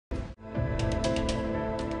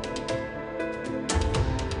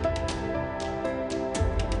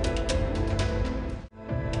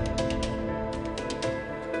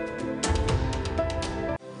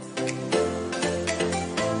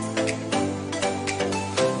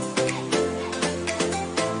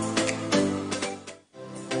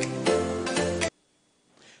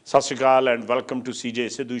ਸਤਿ ਸ਼੍ਰੀ ਅਕਾਲ and welcome to CJ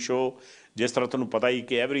Sidhu show. ਜਿਸ ਤਰ੍ਹਾਂ ਤੁਹਾਨੂੰ ਪਤਾ ਹੀ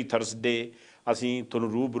ਕਿ ਐਵਰੀ ਥਰਸਡੇ ਅਸੀਂ ਤੁਹਾਨੂੰ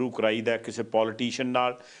ਰੂਬਰੂ ਕਰਾਈਦਾ ਕਿਸੇ ਪੋਲੀਟੀਸ਼ੀਅਨ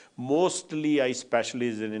ਨਾਲ। ਮੋਸਟਲੀ ਆਈ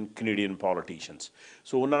ਸਪੈਸ਼ਲਿਜ਼ ਇਨ ਕੈਨੇਡੀਅਨ ਪੋਲੀਟੀਸ਼ੀਅਨਸ।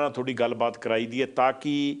 ਸੋ ਉਹਨਾਂ ਨਾਲ ਥੋੜੀ ਗੱਲਬਾਤ ਕਰਾਈ ਦੀ ਹੈ ਤਾਂ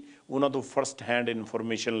ਕਿ ਉਹਨਾਂ ਤੋਂ ਫਸਟ ਹੈਂਡ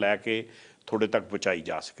ਇਨਫੋਰਮੇਸ਼ਨ ਲੈ ਕੇ ਤੁਹਾਡੇ ਤੱਕ ਪਹੁੰਚਾਈ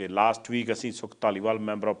ਜਾ ਸਕੇ। ਲਾਸਟ ਵੀਕ ਅਸੀਂ ਸੁਖ Dhaliwal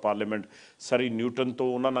member of parliament Surrey Newton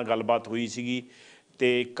ਤੋਂ ਉਹਨਾਂ ਨਾਲ ਗੱਲਬਾਤ ਹੋਈ ਸੀਗੀ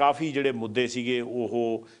ਅਤੇ ਕਾਫੀ ਜਿਹੜੇ ਮੁੱਦੇ ਸੀਗੇ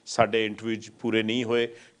ਉਹ ਸਾਡੇ ਇੰਟਰਵਿਊ 'ਚ ਪੂਰੇ ਨਹੀਂ ਹੋਏ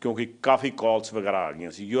ਕਿਉਂਕਿ ਕਾਫੀ ਕਾਲਸ ਵਗੈਰਾ ਆ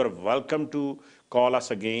ਗਈਆਂ ਸੀ। You are welcome to call us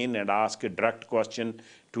again and ask a direct question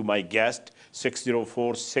to my guest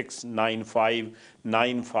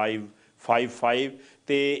 6046959555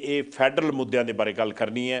 ਤੇ ਇਹ ਫੈਡਰਲ ਮੁੱਦਿਆਂ ਦੇ ਬਾਰੇ ਗੱਲ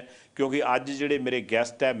ਕਰਨੀ ਹੈ ਕਿਉਂਕਿ ਅੱਜ ਜਿਹੜੇ ਮੇਰੇ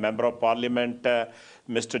ਗੈਸਟ ਹੈ member of parliament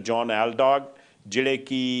mister John ਐਲਡਾਗ ਜਿਹੜੇ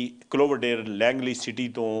ਕਿ ਕਲੋਵਰਡੇਲ ਲੈਂਗਲੀ ਸਿਟੀ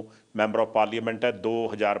ਤੋਂ ਮੈਂਬਰ ਆਫ ਪਾਰਲੀਮੈਂਟ ਹੈ।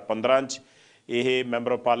 2015 'ਚ ਇਹ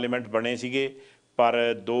ਮੈਂਬਰ ਆਫ ਪਾਰਲੀਮੈਂਟ ਬਣੇ ਸੀਗੇ ਪਰ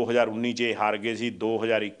 2019 'ਚ ਇਹ ਹਾਰ ਗਏ ਸੀ।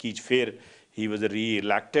 2021 'ਚ ਫਿਰ ਹੀ ਵਾਜ਼ ਰੀ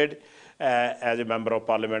elected as a member of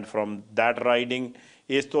parliament from that riding.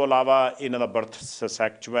 ਇਸ ਤੋਂ ਇਲਾਵਾ ਇਹਨਾਂ ਦਾ ਬਰਥ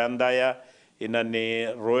ਸਸੈਕਚੁਅਨ ਦਾ ਆ। ਇਹਨਾਂ ਨੇ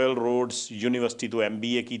ਰੋਇਲ ਰੋਡਸ ਯੂਨੀਵਰਸਿਟੀ ਤੋਂ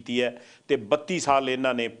MBA ਕੀਤੀ ਹੈ ਅਤੇ 32 ਸਾਲ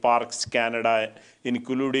ਇਹਨਾਂ ਨੇ parks Canada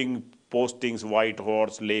including postings white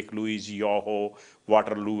horse lake Louise ਯੋਹੋ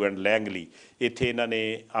Waterloo and Langley ਇੱਥੇ ਇਹਨਾਂ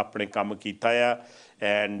ਨੇ ਆਪਣੇ ਕੰਮ ਕੀਤਾ ਆ।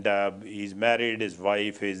 And he is married, his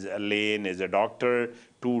wife is Alene, is a doctor,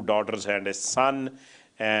 2 daughters and a son,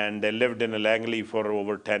 and they lived in Langley for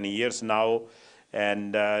over 10 years now, and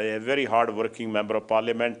a very hard working member of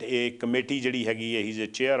parliament. A committee ਜਿਹੜੀ ਹੈਗੀ ਹੈ, he's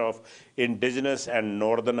a chair of Indigenous and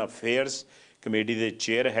Northern Affairs committee ਦੇ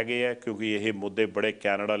chair ਹੈਗੇ ਆ ਕਿਉਂਕਿ ਇਹ ਮੁੱਦੇ ਬੜੇ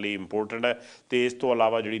ਕੈਨੇਡਾ ਲਈ ਇੰਪੋਰਟੈਂਟ ਹੈ ਅਤੇ ਇਸ ਤੋਂ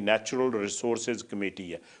ਇਲਾਵਾ ਜਿਹੜੀ ਨੈਚੁਰਲ ਰਿਸੋਰਸਿਸ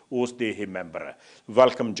ਕਮੇਟੀ ਹੈ ਉਸ ਦੇ ਇਹ ਮੈਂਬਰ ਹੈ।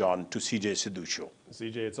 Welcome John to CJ Sidhu show.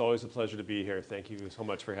 CJ, it's always a pleasure to be here. Thank you so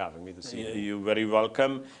much for having me this evening. You're very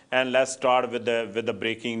welcome. And let's start with the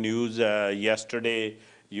breaking news. Yesterday,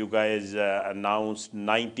 you guys announced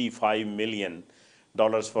 $95 million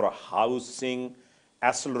for a housing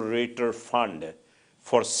accelerator fund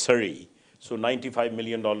for Surrey. So $95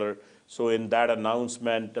 million. So in that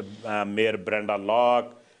announcement, Mayor Brenda Locke,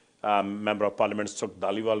 Member of Parliament Sukh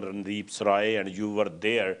Dhaliwal, Randeep Sarai, and you were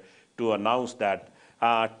there to announce that.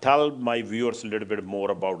 Tell my viewers a little bit more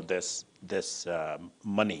about this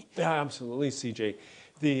money. Yeah, absolutely, CJ.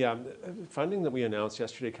 The funding that we announced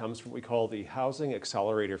yesterday comes from what we call the Housing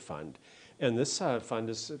Accelerator Fund. And this fund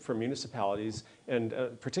is for municipalities, and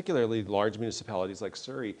particularly large municipalities like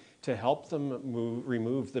Surrey, to help them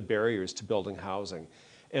remove the barriers to building housing.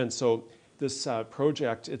 And so this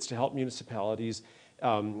project, it's to help municipalities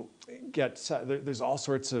there's all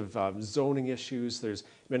sorts of zoning issues. There's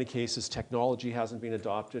many cases technology hasn't been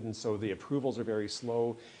adopted, and so the approvals are very slow.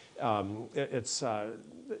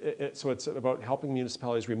 So it's about helping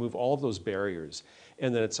municipalities remove all of those barriers, and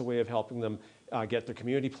then it's a way of helping them get their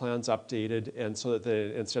community plans updated, and so that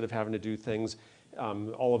instead of having to do things,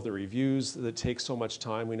 all of the reviews that take so much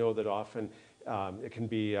time. We know that often it can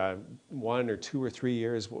be 1 or 2 or 3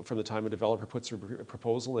 years from the time a developer puts a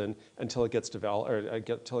proposal in until it gets developed or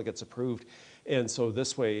until it gets approved. And so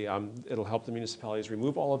this way, it'll help the municipalities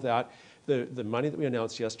remove all of that. The money that we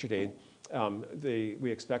announced yesterday, we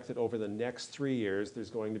expect that over the next 3 years,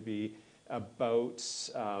 there's going to be about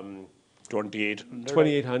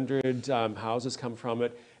 2,800 houses come from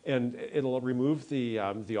it. And it'll remove the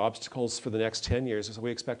obstacles for the next 10 years. So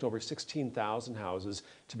we expect over 16,000 houses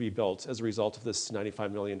to be built as a result of this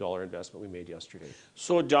 $95 million investment we made yesterday.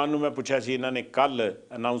 So John ਨੂੰ ਮੈਂ ਪੁੱਛਿਆ ਸੀ ਇਹਨਾਂ ਨੇ ਕੱਲ੍ਹ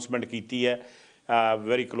announcement ਕੀਤੀ ਹੈ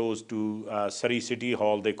very close to Surrey city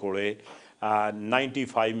ਹਾਲ ਦੇ ਕੋਲੇ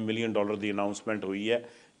 $95 million ਦੀ ਅਨਾਊਂਸਮੈਂਟ ਹੋਈ ਹੈ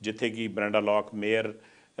ਜਿੱਥੇ ਕਿ ਬ੍ਰੈਂਡਾ ਲੌਕ ਮੇਅਰ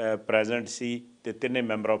ਪ੍ਰੈਜ਼ੈਂਟ ਸੀ ਅਤੇ ਤਿੰਨੇ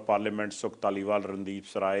ਮੈਂਬਰ ਆਫ ਪਾਰਲੀਮੈਂਟ ਸੁਖ ਧਾਲੀਵਾਲ, ਰਣਦੀਪ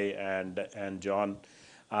ਸਰਾਏ ਐਂਡ ਜੌਨ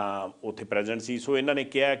ਉੱਥੇ ਪ੍ਰੈਜ਼ੈਂਟ ਸੀ। ਸੋ ਇਹਨਾਂ ਨੇ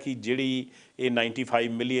ਕਿਹਾ ਕਿ ਜਿਹੜੀ ਇਹ $95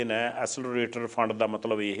 million ਹੈ ਐਸਲਰੇਟਰ ਫੰਡ ਦਾ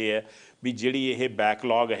ਮਤਲਬ ਇਹ ਹੈ ਵੀ ਜਿਹੜੀ ਇਹ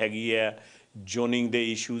ਬੈਕਲੌਗ ਹੈਗੀ ਹੈ ਜ਼ੋਨਿੰਗ ਦੇ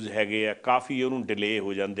ਇਸ਼ੂਜ਼ ਹੈਗੇ ਆ ਕਾਫੀ ਉਹਨੂੰ ਡਿਲੇ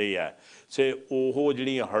ਹੋ ਜਾਂਦੇ ਆ। ਸੋ ਉਹ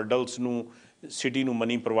ਜਿਹੜੀਆਂ ਹਰਡਲਸ ਨੂੰ ਸਿਟੀ ਨੂੰ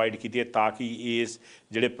ਮਨੀ ਪ੍ਰੋਵਾਈਡ ਕੀਤੀ ਹੈ ਤਾਂ ਕਿ ਇਸ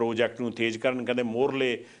ਜਿਹੜੇ ਪ੍ਰੋਜੈਕਟ ਨੂੰ ਤੇਜ਼ ਕਰਨ। ਕਹਿੰਦੇ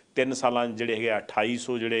ਮੋਰਲੇ 3 ਸਾਲਾਂ ਜਿਹੜੇ ਹੈਗੇ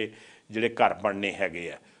 2800 ਜਿਹੜੇ ਘਰ ਬਣਨੇ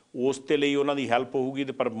ਹੈਗੇ ਆ ਉਸ ਦੇ ਲਈ ਉਹਨਾਂ ਦੀ ਹੈਲਪ ਹੋਊਗੀ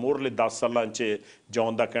ਅਤੇ ਪਰ ਮੋਰਲੇ 10 ਸਾਲਾਂ 'ਚ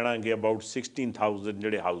ਜੌਨ ਦਾ ਕਹਿਣਾ ਕਿ ਅਬਾਊਟ 16,000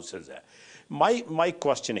 ਜਿਹੜੇ ਹਾਊਸਿਸ ਹੈ। My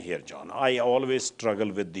question here, John, I always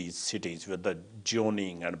struggle with these cities with the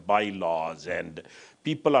zoning and bylaws, and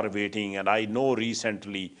people are waiting, and I know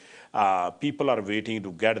recently people are waiting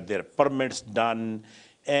to get their permits done,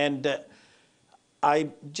 and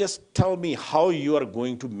just tell me how you are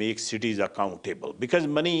going to make cities accountable, because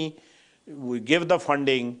money, we give the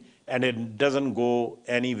funding and it doesn't go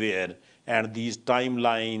anywhere, and these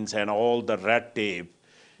timelines and all the red tape,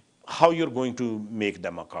 how you're going to make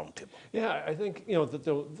them accountable? Yeah, I think that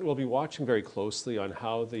we'll be watching very closely on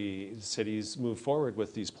how the cities move forward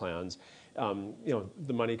with these plans.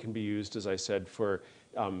 The money can be used, as I said, for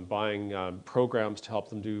buying programs to help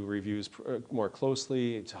them do reviews more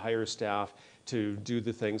closely, to hire staff, to do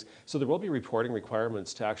the things. So there will be reporting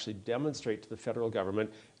requirements to actually demonstrate to the federal government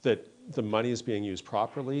that the money is being used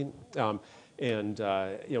properly, and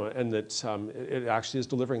that it actually is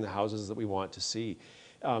delivering the houses that we want to see.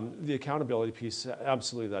 The accountability piece,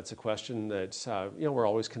 absolutely, that's a question that we're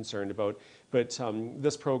always concerned about. But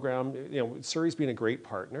this program, Surrey's been a great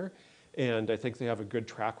partner, and I think they have a good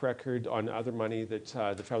track record on other money that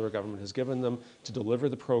the federal government has given them to deliver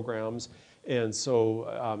the programs. And so,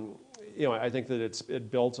 I think that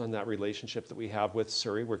it builds on that relationship that we have with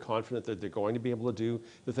Surrey. We're confident that they're going to be able to do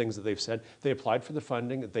the things that they've said. They applied for the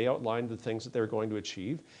funding. They outlined the things that they're going to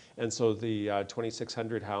achieve. And so the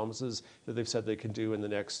 2,600 houses that they've said they can do in the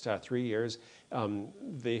next 3 years,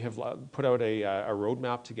 they have put out a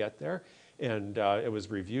roadmap to get there. And it was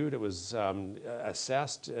reviewed, it was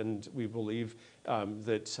assessed, and we believe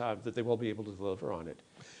that they will be able to deliver on it.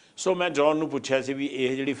 ਸੋ ਮੈਂ John ਨੂੰ ਪੁੱਛਿਆ ਸੀ ਵੀ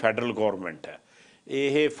ਇਹ ਜਿਹੜੀ federal government ਹੈ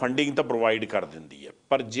ਇਹ funding ਤਾਂ provide ਕਰ ਦਿੰਦੀ ਹੈ,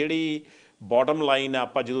 ਪਰ ਜਿਹੜੀ ਬੋਟਮ ਲਾਈਨ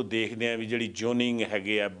ਆਪਾਂ ਜਦੋਂ ਦੇਖਦੇ ਹਾਂ ਵੀ ਜਿਹੜੀ ਜ਼ੋਨਿੰਗ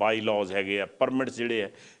ਹੈਗੇ ਆ, ਬਾਈ ਲਾਜ਼ ਹੈਗੇ ਆ, ਪਰਮਿਟਸ ਜਿਹੜੇ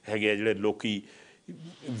ਹੈਗੇ ਆ, ਜਿਹੜੇ ਲੋਕੀ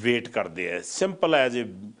ਵੇਟ ਕਰਦੇ ਆ, simple as a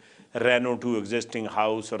Reno to existing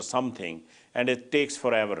house ਔਰ something, and it takes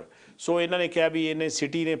four ever. ਸੋ ਇਹਨਾਂ ਨੇ ਕਿਹਾ ਵੀ ਇਹਨੇ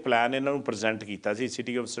ਸਿਟੀ ਨੇ ਪਲਾਨ ਇਹਨਾਂ ਨੂੰ ਪ੍ਰੈਜ਼ੈਂਟ ਕੀਤਾ ਸੀ,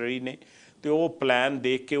 ਸਿਟੀ ਆਫ ਸਰੀ ਨੇ, ਅਤੇ ਉਹ ਪਲਾਨ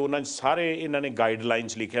ਦੇਖ ਕੇ ਉਹਨਾਂ 'ਚ ਸਾਰੇ ਇਹਨਾਂ ਨੇ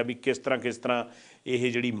ਗਾਈਡਲਾਈਨਸ ਲਿਖਿਆ ਵੀ ਕਿਸ ਤਰ੍ਹਾਂ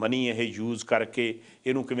ਇਹ ਜਿਹੜੀ ਮਨੀ ਇਹ ਯੂਜ਼ ਕਰਕੇ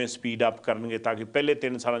ਇਹਨੂੰ ਕਿਵੇਂ ਸਪੀਡ ਅਪ ਕਰਨਗੇ ਤਾਂ ਕਿ ਪਹਿਲੇ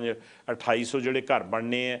 3 ਸਾਲਾਂ 'ਚ 2800 ਜਿਹੜੇ ਘਰ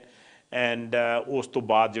ਬਣਨੇ ਹੈ, ਐਂਡ ਉਸ ਤੋਂ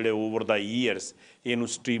ਬਾਅਦ ਜਿਹੜੇ ਓਵਰ ਦਾ ਈਅਰਸ ਇਹਨੂੰ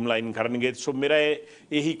ਸਟਰੀਮਲਾਈਨ ਕਰਨਗੇ। ਸੋ ਮੇਰਾ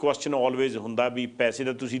ਇਹੀ ਕੁਐਸਚਨ ਆਲਵੇਜ਼ ਹੁੰਦਾ ਵੀ ਪੈਸੇ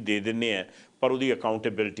ਤਾਂ ਤੁਸੀਂ ਦੇ ਦਿੰਦੇ ਆ ਪਰ ਉਹਦੀ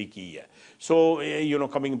ਅਕਾਊਂਟੇਬਿਲਿਟੀ ਕੀ ਹੈ। ਸੋ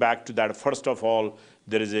coming back to that, first of all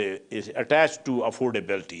there is attached to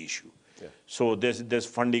affordability issue. Yeah. So this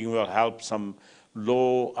funding will help some low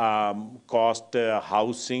cost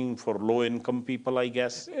housing for low income people, I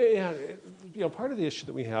guess. Yeah, part of the issue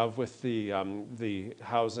that we have with the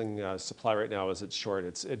housing supply right now is it's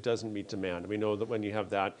short. It doesn't meet demand. We know that when you have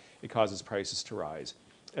that, it causes prices to rise.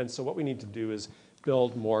 And so what we need to do is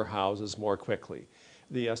build more houses more quickly.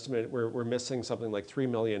 The estimate, we're missing something like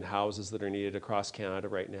 3 million houses that are needed across Canada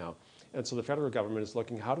right now. And so the federal government is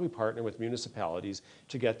looking, how do we partner with municipalities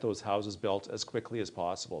to get those houses built as quickly as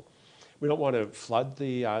possible? We don't want to flood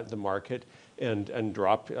the market and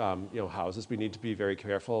drop houses. We need to be very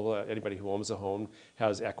careful. Anybody who owns a home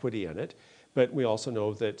has equity in it. But we also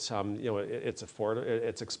know that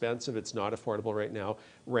it's expensive. It's not affordable right now.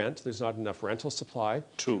 Rent, there's not enough rental supply.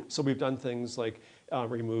 True. So we've done things like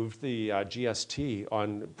removed the GST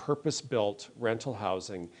on purpose-built rental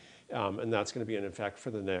housing. And that's going to be in effect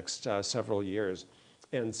for the next several years.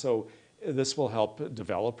 And so this will help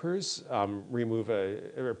developers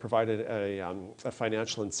provide a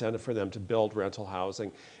financial incentive for them to build rental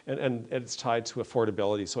housing. And it's tied to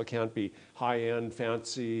affordability, so it can't be high-end,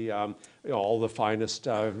 fancy, all the finest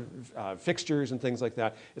fixtures and things like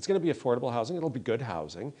that. It's going to be affordable housing. It'll be good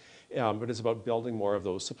housing, but it's about building more of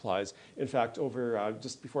those supplies. In fact,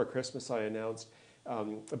 just before Christmas, I announced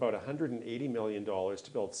about $180 million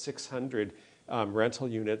to build 600 rental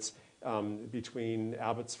units between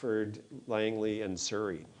Abbotsford, Langley, and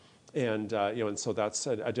Surrey. And so that's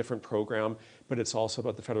a different program, but it's also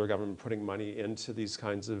about the federal government putting money into these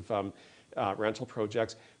kinds of rental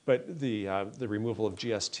projects. But the removal of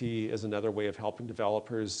GST is another way of helping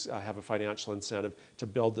developers have a financial incentive to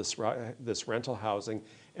build this rental housing.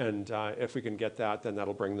 And if we can get that, then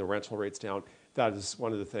that'll bring the rental rates down. That is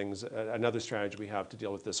one of the things, another strategy we have to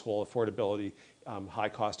deal with this whole affordability, high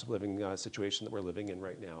cost of living situation that we're living in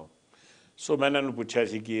right now. ਸੋ ਮੈਂ ਇਹਨਾਂ ਨੂੰ ਪੁੱਛਿਆ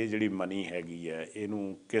ਸੀ ਕਿ ਇਹ ਜਿਹੜੀ money ਹੈਗੀ ਹੈ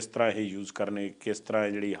ਇਹਨੂੰ ਕਿਸ ਤਰ੍ਹਾਂ ਇਹ ਯੂਜ਼ ਕਰਨੇ, ਕਿਸ ਤਰ੍ਹਾਂ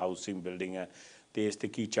ਇਹ ਜਿਹੜੀ ਹਾਊਸਿੰਗ ਬਿਲਡਿੰਗ ਹੈ ਅਤੇ ਇਸ 'ਤੇ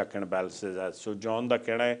ਕੀ ਚੈੱਕ ਐਂਡ ਬੈਲੈਂਸਿਸ ਹੈ। ਸੋ ਜੌਨ ਦਾ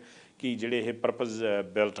ਕਹਿਣਾ ਹੈ ਕਿ ਜਿਹੜੇ ਇਹ ਪਰਪਜ਼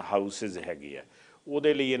ਬਿਲਟ ਹਾਊਸਿਸ ਹੈਗੇ ਆ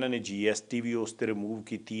ਉਹਦੇ ਲਈ ਇਹਨਾਂ ਨੇ GST ਵੀ ਉਸ 'ਤੇ ਰਿਮੂਵ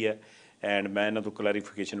ਕੀਤੀ ਹੈ, ਐਂਡ ਮੈਂ ਇਹਨਾਂ ਤੋਂ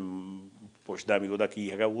ਕਲੈਰੀਫਿਕੇਸ਼ਨ ਪੁੱਛਦਾ ਵੀ ਉਹਦਾ ਕੀ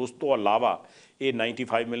ਹੈਗਾ। ਉਸ ਤੋਂ ਇਲਾਵਾ ਇਹ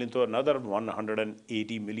 95 ਮਿਲੀਅਨ ਤੋਂ ਅਨਦਰ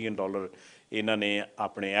 $180 ਮਿਲੀਅਨ ਇਹਨਾਂ ਨੇ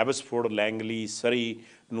ਆਪਣੇ ਐਬਸਫੋਰਡ, ਲੈਂਗਲੀ, ਸਰੀ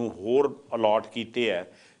ਨੂੰ ਹੋਰ ਅਲਾਟ ਕੀਤੇ ਹੈ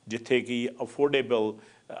ਜਿੱਥੇ ਕਿ ਅਫੋਰਡੇਬਲ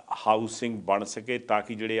ਹਾਊਸਿੰਗ ਬਣ ਸਕੇ ਤਾਂ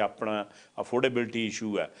ਕਿ ਜਿਹੜੇ ਆਪਣਾ ਅਫੋਰਡੇਬਿਲਟੀ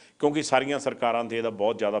ਇਸ਼ੂ ਹੈ, ਕਿਉਂਕਿ ਸਾਰੀਆਂ ਸਰਕਾਰਾਂ 'ਤੇ ਇਹਦਾ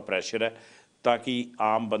ਬਹੁਤ ਜ਼ਿਆਦਾ ਪ੍ਰੈਸ਼ਰ ਹੈ ਤਾਂ ਕਿ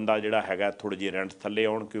ਆਮ ਬੰਦਾ ਜਿਹੜਾ ਹੈਗਾ ਥੋੜ੍ਹੇ ਜਿਹੇ ਰੈਂਟ ਥੱਲੇ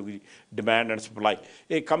ਆਉਣ, ਕਿਉਂਕਿ demand and supply,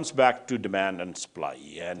 it comes back to demand and supply,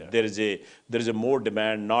 and there is a more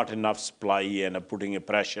demand, not enough supply, and putting a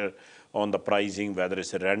pressure on the pricing, whether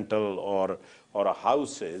it's a rental or a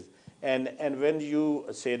houses. And when you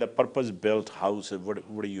say the purpose-built house,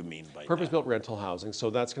 what do you mean by that? Purpose-built rental housing. So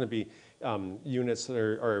that's going to be units that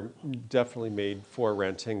are definitely made for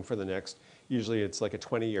renting for the next, usually it's like a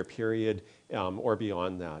 20-year period or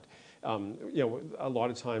beyond that. A lot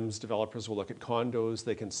of times developers will look at condos,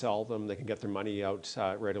 they can sell them, they can get their money out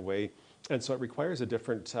right away. And so it requires a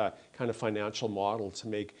different kind of financial model to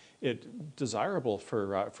make it desirable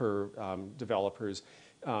for developers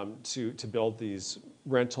to build these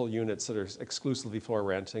rental units that are exclusively for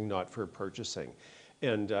renting, not for purchasing.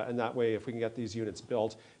 And that way, if we can get these units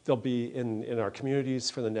built, they'll be in our communities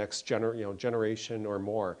for the next generation or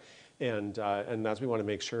more. And as we want to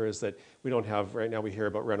make sure is that we don't have, right now we hear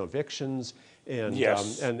about reno-evictions, and,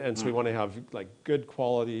 yes. So we want to have like good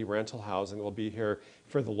quality rental housing that will be here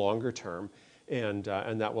for the longer term. And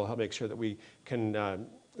that will help make sure that we can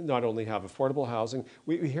not only have affordable housing.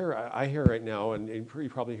 I hear right now, and you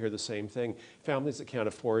probably hear the same thing, families that can't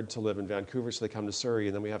afford to live in Vancouver, so they come to Surrey,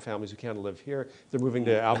 and then we have families who can't live here. They're moving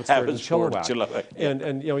to Abbotsford and Chilliwack. Yeah.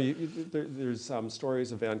 And there's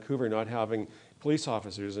stories of Vancouver not having police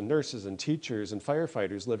officers and nurses and teachers and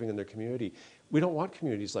firefighters living in their community. We don't want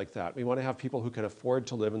communities like that. We want to have people who can afford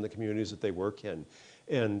to live in the communities that they work in.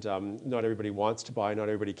 And not everybody wants to buy, not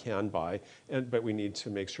everybody can buy, but we need to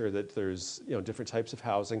make sure that there's different types of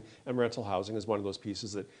housing, and rental housing is one of those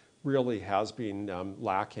pieces that really has been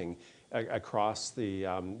lacking across the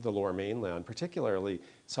Lower Mainland, particularly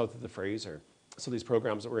south of the Fraser. So these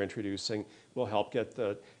programs that we're introducing will help get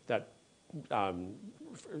that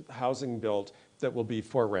housing built that will be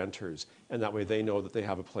for renters, and that way they know that they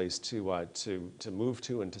have a place to move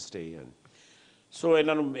to and to stay in. ਸੋ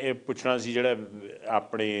ਇਹਨਾਂ ਨੂੰ ਇਹ ਪੁੱਛਣਾ ਸੀ ਜਿਹੜਾ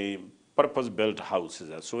ਆਪਣੇ purpose built houses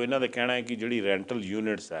ਹੈ, ਸੋ ਇਹਨਾਂ ਦਾ ਕਹਿਣਾ ਹੈ ਕਿ ਜਿਹੜੀ ਰੈਂਟਲ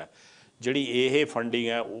ਯੂਨਿਟਸ ਹੈ, ਜਿਹੜੀ ਇਹ ਫੰਡਿੰਗ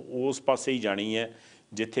ਹੈ ਉਸ ਪਾਸੇ ਹੀ ਜਾਣੀ ਹੈ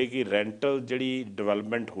ਜਿੱਥੇ ਕਿ ਰੈਂਟਲ ਜਿਹੜੀ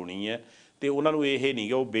ਡਿਵੈਲਪਮੈਂਟ ਹੋਣੀ ਹੈ ਅਤੇ ਉਹਨਾਂ ਨੂੰ ਇਹ ਨਹੀਂ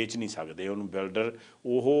ਗਾ ਉਹ ਵੇਚ ਨਹੀਂ ਸਕਦੇ ਉਹਨੂੰ ਬਿਲਡਰ,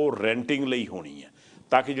 ਉਹ ਰੈਂਟਿੰਗ ਲਈ ਹੋਣੀ ਹੈ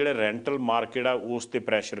ਤਾਂ ਕਿ ਜਿਹੜਾ ਰੈਂਟਲ ਮਾਰਕੀਟ ਆ ਉਸ 'ਤੇ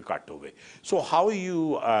ਪ੍ਰੈਸ਼ਰ ਘੱਟ ਹੋਵੇ. ਸੋ ਹਾਊ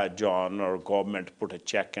ਯੂ ਜੌਨ ਔਰ government put a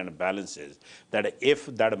check and balances that if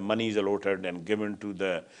that money is allotted and given to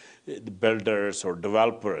the builders or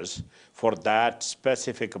developers for that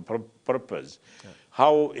specific purpose,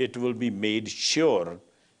 how it will be made sure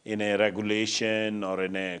in a regulation or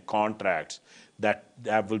in a contracts that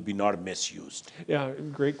will be not misused? Yeah,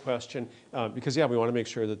 great question. Because we want to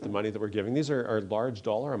make sure that the money that we're giving, these are large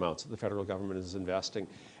dollar amounts that the federal government is investing.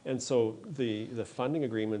 And so the funding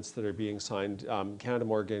agreements that are being signed, Canada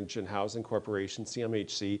Mortgage and Housing Corporation,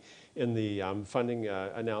 CMHC, in the funding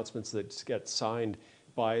announcements that get signed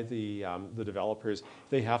by the developers,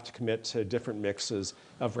 they have to commit to different mixes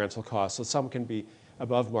of rental costs. So some can be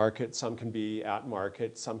above market, some can be at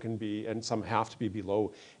market, some can be, and some have to be below.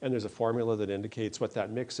 And there's a formula that indicates what that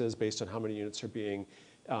mix is based on how many units are being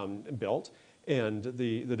built. And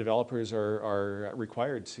the developers are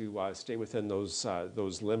required to stay within those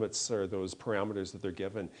limits or those parameters that they're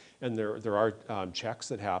given. And there are checks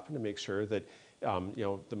that happen to make sure that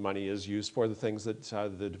the money is used for the things that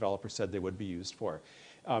the developer said they would be used for.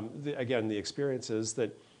 Again, the experience is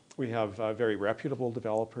that we have very reputable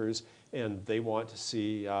developers, and they want to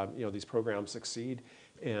see these programs succeed.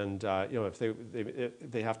 And if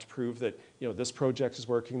they have to prove that this project is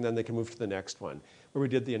working, then they can move to the next one. Where we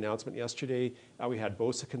did the announcement yesterday, we had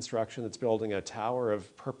BOSA Construction that's building a tower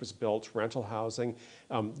of purpose-built rental housing.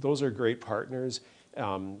 Those are great partners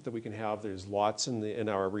that we can have. There's lots in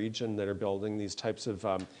our region that are building these types of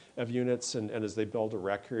units, and as they build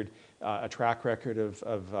a track record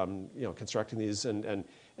of constructing these and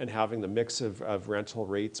having the mix of rental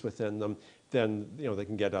rates within them, then they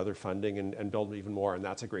can get other funding and build even more, and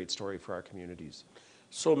that's a great story for our communities.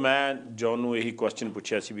 ਸੋ ਮੈਂ John ਨੂੰ ਇਹੀ question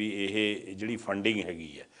ਪੁੱਛਿਆ ਸੀ ਵੀ ਇਹ ਜਿਹੜੀ funding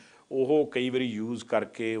ਹੈਗੀ ਹੈ ਉਹ ਕਈ ਵਾਰੀ ਯੂਜ਼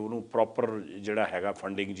ਕਰਕੇ ਉਹਨੂੰ ਪ੍ਰੋਪਰ ਜਿਹੜਾ ਹੈਗਾ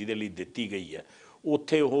ਫੰਡਿੰਗ ਜਿਹਦੇ ਲਈ ਦਿੱਤੀ ਗਈ ਹੈ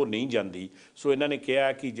ਉੱਥੇ ਉਹ ਨਹੀਂ ਜਾਂਦੀ. ਸੋ ਇਹਨਾਂ ਨੇ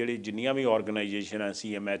ਕਿਹਾ ਕਿ ਜਿਹੜੇ ਜਿੰਨੀਆਂ ਵੀ ਆਰਗੇਨਾਈਜੇਸ਼ਨ ਹੈ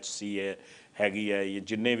CMHC ਹੈਗੀ ਹੈ,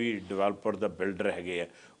 ਜਿੰਨੇ ਵੀ ਡਿਵੈਲਪਰ ਦਾ ਬਿਲਡਰ ਹੈਗੇ ਆ,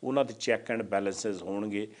 ਉਹਨਾਂ 'ਤੇ ਚੈੱਕ ਐਂਡ ਬੈਲੈਂਸਿਸ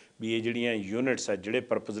ਹੋਣਗੇ ਵੀ ਇਹ ਜਿਹੜੀਆਂ ਯੂਨਿਟਸ ਆ ਜਿਹੜੇ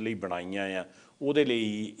ਪਰਪਸ ਲਈ ਬਣਾਈਆਂ ਆ ਉਹਦੇ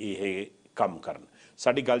ਲਈ ਇਹ ਕੰਮ ਕਰਨ.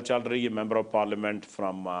 ਸਾਡੀ ਗੱਲ ਚੱਲ ਰਹੀ ਹੈ member of parliament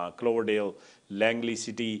firm ਕਲੋਵਰਡੇਲ, Langley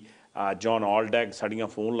city, John ਆਲਡੈਗ. ਸਾਡੀਆਂ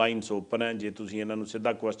ਫੋਨ ਲਾਈਨਸ ਓਪਨ ਹੈ, ਜੇ ਤੁਸੀਂ ਇਹਨਾਂ ਨੂੰ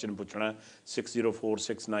ਸਿੱਧਾ ਕੁਐਸਚਨ ਪੁੱਛਣਾ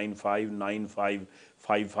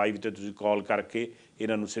 6046959555 'ਤੇ ਤੁਸੀਂ ਕਾਲ ਕਰਕੇ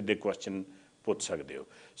ਇਹਨਾਂ ਨੂੰ ਸਿੱਧੇ ਕੁਐਸਚਨ ਪੁੱਛ ਸਕਦੇ ਹੋ.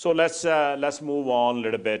 So let's move on a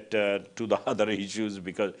little bit to the other issues,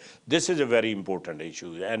 because this is a very important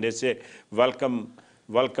issue and it's a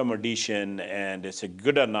welcome addition and it's a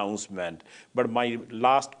good announcement. But my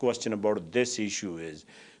last question about this issue is,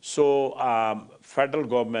 so federal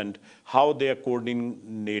government, how they are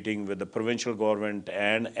coordinating with the provincial government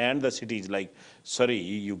and the cities like Surrey,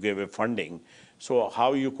 you gave a funding. So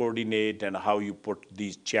how you coordinate and how you put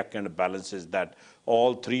these check and balances that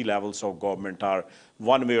all three levels of government are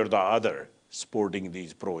one way or the other supporting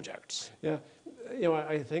these projects? Yeah,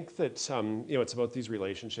 I think that it's about these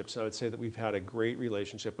relationships. I would say that we've had a great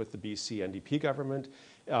relationship with the BC NDP government.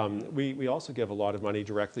 We also give a lot of money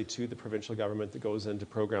directly to the provincial government that goes into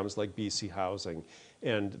programs like BC Housing,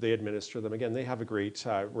 and they administer them. Again, they have a great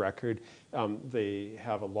record. They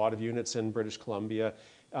have a lot of units in British Columbia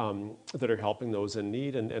that are helping those in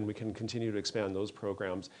need, and we can continue to expand those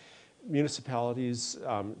programs. Municipalities,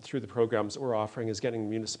 through the programs that we're offering, is getting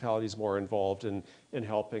municipalities more involved in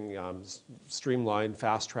helping streamline,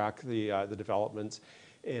 fast track the developments.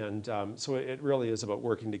 And so it really is about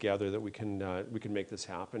working together that we can make this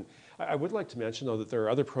happen. I would like to mention, though, that there are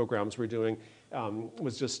other programs we're doing.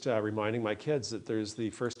 Was just reminding my kids that there's the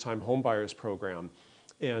First-Time Homebuyers Program.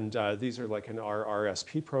 And these are like an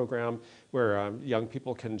RRSP program where young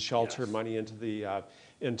people can shelter money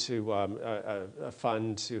into a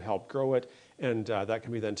fund to help grow it, and that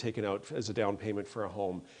can be then taken out as a down payment for a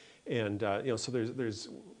home. And so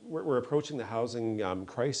we're approaching the housing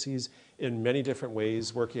crises in many different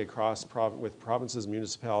ways, working across with provinces,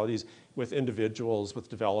 municipalities, with individuals, with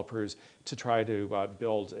developers, to try to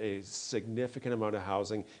build a significant amount of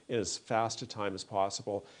housing in as fast a time as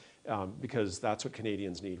possible. Because that's what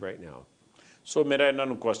Canadians need right now. So ਮੇਰਾ ਇਹਨਾਂ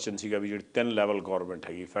ਨੂੰ question ਸੀਗਾ ਵੀ ਜਿਹੜੀ 3 level government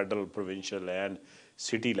ਹੈਗੀ, federal, provincial and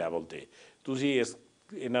city level ਤੇ, ਤੁਸੀਂ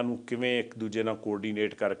ਇਹਨਾਂ ਨੂੰ ਕਿਵੇਂ ਇੱਕ ਦੂਜੇ ਨਾਲ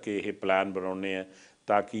ਕੋਆਰਡੀਨੇਟ ਕਰਕੇ ਇਹ ਪਲਾਨ ਬਣਾਉਂਦੇ ਆ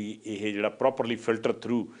ਤਾਂ ਕਿ ਇਹ ਜਿਹੜਾ ਪ੍ਰੋਪਰਲੀ ਫਿਲਟਰ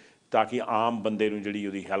ਥਰੂ, ਤਾਂ ਕਿ ਆਮ ਬੰਦੇ ਨੂੰ ਜਿਹੜੀ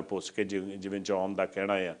ਉਹਦੀ ਹੈਲਪ ਹੋ ਸਕੇ, ਜਿਵੇਂ ਜੌਨ ਦਾ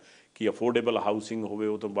ਕਹਿਣਾ ਆ ਕਿ ਅਫੋਰਡੇਬਲ ਹਾਊਸਿੰਗ ਹੋਵੇ,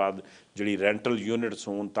 ਉਹ ਤੋਂ ਬਾਅਦ ਜਿਹੜੀ ਰੈਂਟਲ ਯੂਨਿਟਸ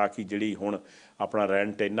ਹੋਣ, ਤਾਂ ਕਿ ਜਿਹੜੀ ਹੁਣ ਆਪਣਾ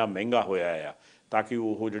ਰੈਂਟ ਇੰਨਾ ਮਹਿੰਗਾ ਹੋਇਆ ਆ ਤਾਂ ਕਿ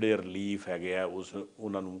ਉਹ ਜਿਹੜੇ ਰਿਲੀਫ ਹੈਗੇ ਆ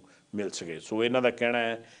ਉਹਨਾਂ ਨੂੰ ਮਿਲ ਸਕੇ। ਸੋ ਇਹਨਾਂ ਦਾ ਕਹਿਣਾ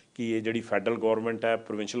ਹੈ ਕਿ ਇਹ ਜਿਹੜੀ ਫੈਡਰਲ ਗੌਰਮੈਂਟ ਹੈ,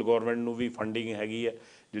 ਪ੍ਰੋਵਿੰਸ਼ੀਅਲ ਗੌਰਮੈਂਟ ਨੂੰ ਵੀ ਫੰਡਿੰਗ ਹੈਗੀ ਹੈ,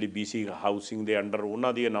 ਜਿਹੜੀ BC ਹਾਊਸਿੰਗ ਦੇ ਅੰਡਰ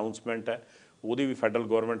ਉਹਨਾਂ ਦੀ ਅਨਾਊਂਸਮੈਂਟ ਹੈ, ਉਹਦੀ ਵੀ ਫੈਡਰਲ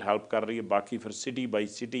ਗੌਰਮੈਂਟ ਹੈਲਪ ਕਰ ਰਹੀ ਹੈ। ਬਾਕੀ ਫਿਰ ਸਿਟੀ ਬਾਈ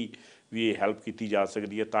ਸਿਟੀ ਵੀ ਇਹ ਹੈਲਪ ਕੀਤੀ ਜਾ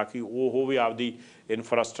ਸਕਦੀ ਹੈ ਤਾਂ ਕਿ ਉਹ ਵੀ ਆਪਦੀ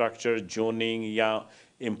ਇਨਫਰਾਸਟਰਕਚਰ, ਜ਼ੋਨਿੰਗ ਜਾਂ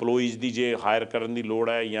ਇੰਪਲੋਈਜ਼ ਦੀ ਜੇ ਹਾਇਰ ਕਰਨ ਦੀ ਲੋੜ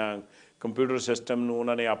ਹੈ ਜਾਂ ਕੰਪਿਊਟਰ ਸਿਸਟਮ ਨੂੰ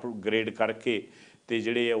ਉਹਨਾਂ ਨੇ ਅਪਗ੍ਰੇਡ ਕਰਕੇ ਅਤੇ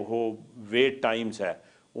ਜਿਹੜੇ ਉਹ ਵੇਟ ਟਾਈਮਸ ਹੈ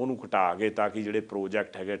ਉਹਨੂੰ ਘਟਾ ਕੇ ਤਾਂ ਕਿ ਜਿਹੜੇ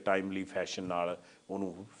ਪ੍ਰੋਜੈਕਟ ਹੈਗੇ ਟਾਈਮਲੀ ਫੈਸ਼ਨ ਨਾਲ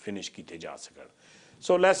ਉਹਨੂੰ ਫਿਨਿਸ਼ ਕੀਤੇ ਜਾ ਸਕਣ।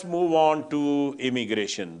 So let's move on to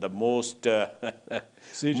immigration, the most...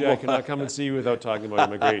 CJ, I cannot come and see you without talking about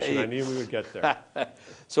immigration. I knew we would get there.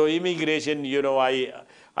 So immigration,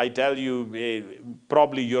 I tell you,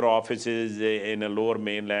 probably your offices in a lower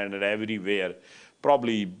mainland and everywhere,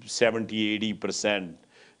 probably 70, 80%,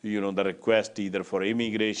 the request either for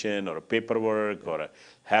immigration or paperwork or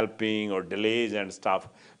helping or delays and stuff.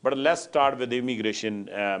 But let's start with Immigration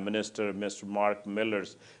Minister, Mr. Mark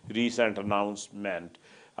Miller's recent announcement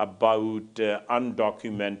about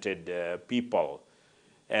undocumented people.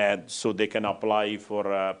 And so they can apply for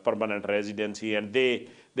permanent residency, and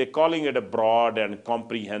they're calling it a broad and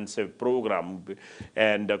comprehensive program.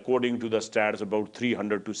 And according to the stats, about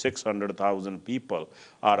 300 to 600,000 people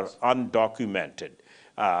are undocumented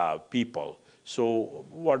people. So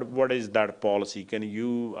what is that policy? Can you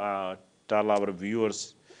tell our viewers?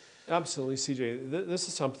 Absolutely, CJ. This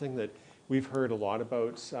is something that we've heard a lot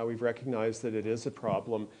about. We've recognized that it is a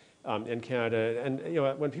problem in Canada. And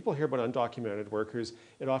when people hear about undocumented workers,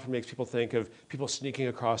 it often makes people think of people sneaking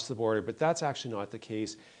across the border, but that's actually not the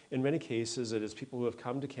case. In many cases, it is people who have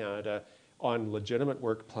come to Canada on legitimate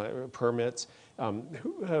work permits,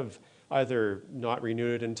 who have either not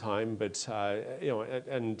renewed in time, but so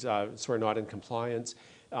are not in compliance.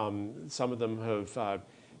 Some of them have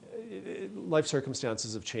life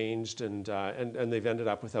circumstances have changed, and they've ended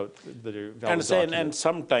up without the valid documents. And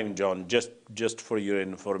sometime, John, just for your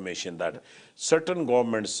information, that certain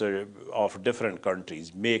governments of different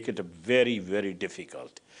countries make it very, very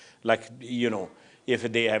difficult. Like,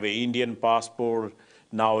 if they have an Indian passport,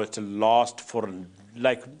 now it's lost for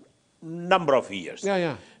like number of years.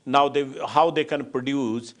 Yeah. Now how they can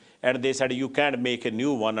produce, and they said you can't make a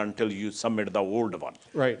new one until you submit the old one.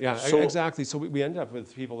 Right, yeah, so, exactly. So we end up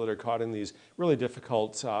with people that are caught in these really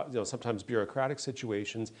difficult, sometimes bureaucratic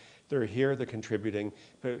situations. They're here, they're contributing,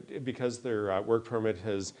 but because their work permit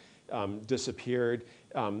has disappeared,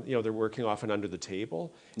 they're working often under the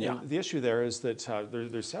table. Yeah. And the issue there is that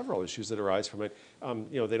there's several issues that arise from it.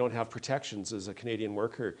 They don't have protections as a Canadian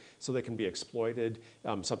worker, so they can be exploited.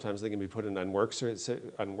 Sometimes they can be put in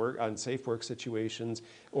unsafe work situations,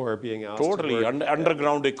 or being asked totally to work.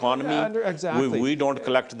 Underground economy. Exactly. We don't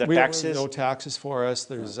collect the taxes. No taxes for us.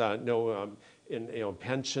 There's no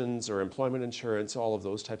pensions or employment insurance, all of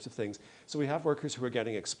those types of things. So we have workers who are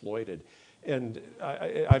getting exploited. And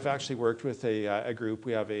I've actually worked with a group.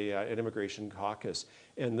 We have an immigration caucus.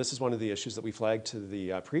 And this is one of the issues that we flagged to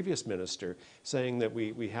the previous minister, saying that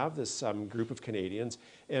we have this group of Canadians,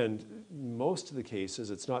 and most of the cases,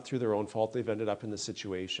 it's not through their own fault they've ended up in this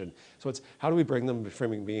situation. So it's how do we bring them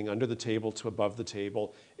from being under the table to above the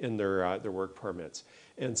table in their work permits?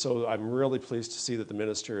 And so I'm really pleased to see that the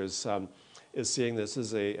minister is seeing this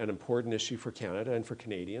as an important issue for Canada and for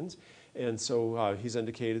Canadians. And so he's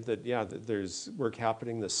indicated that, yeah, that there's work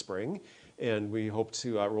happening this spring, and we hope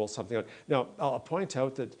to roll something out. Now, I'll point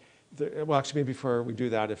out that, well, actually, maybe before we do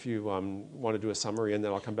that, if you want to do a summary, and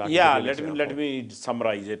then I'll come back. Yeah, let me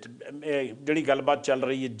summarize it. ਜਿਹੜੀ ਗੱਲਬਾਤ ਚੱਲ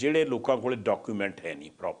ਰਹੀ ਹੈ, ਜਿਹੜੇ ਲੋਕਾਂ ਕੋਲੇ document ਹੈ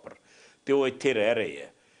ਨਹੀਂ ਪ੍ਰੋਪਰ, ਤੇ ਉਹ ਇੱਥੇ ਰਹਿ ਰਹੇ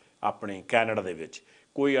ਹੈ ਆਪਣੇ ਕੈਨੇਡਾ ਦੇ ਵਿੱਚ,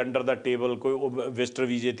 ਕੋਈ ਅੰਡਰ ਦਾ ਟੇਬਲ, ਕੋਈ ਵਿਜ਼ਟਰ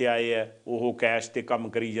ਵੀਜ਼ੇ ਤੇ ਆਏ ਹੈ, ਉਹ ਕੈਸ਼ ਤੇ ਕੰਮ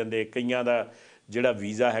ਕਰੀ ਜਾਂਦੇ, ਕਈਆਂ ਦਾ ਜਿਹੜਾ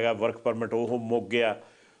ਵੀਜ਼ਾ ਹੈਗਾ ਵਰਕ ਪਰਮਿਟ ਉਹ ਮੁੱਕ ਗਿਆ,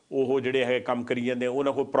 ਉਹ ਜਿਹੜੇ ਹੈਗੇ ਕੰਮ ਕਰੀ ਜਾਂਦੇ,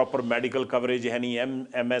 ਉਹਨਾਂ ਕੋਲ ਪ੍ਰੋਪਰ ਮੈਡੀਕਲ ਕਵਰੇਜ ਹੈ ਨਹੀਂ,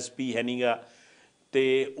 MSP ਹੈ ਨਹੀਂਗਾ, ਤੇ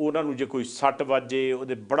ਉਹਨਾਂ ਨੂੰ ਜੇ ਕੋਈ ਸੱਟ ਵੱਜੇ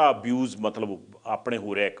ਉਹਦੇ ਬੜਾ ਅਬਿਊਜ਼ ਮਤਲਬ ਆਪਣੇ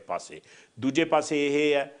ਹੋ ਰਿਹਾ ਇੱਕ ਪਾਸੇ। ਦੂਜੇ ਪਾਸੇ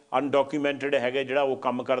ਇਹ ਹੈ ਅਨਡਾਕੂਮੈਂਟਡ ਹੈਗੇ ਜਿਹੜਾ ਉਹ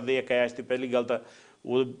ਕੰਮ ਕਰਦੇ ਆ ਕੈਸ਼ ਤੇ, ਪਹਿਲੀ ਗੱਲ ਤਾਂ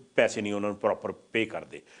ਉਹ ਪੈਸੇ ਨਹੀਂ ਉਹਨਾਂ ਨੂੰ ਪ੍ਰੋਪਰ ਪੇ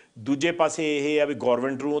ਕਰਦੇ। ਦੂਜੇ ਪਾਸੇ ਇਹ ਹੈ ਵੀ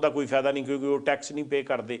ਗੌਰਮੈਂਟ ਨੂੰ ਉਹਦਾ ਕੋਈ ਫਾਇਦਾ ਨਹੀਂ ਕਿਉਂਕਿ ਉਹ ਟੈਕਸ ਨਹੀਂ ਪੇ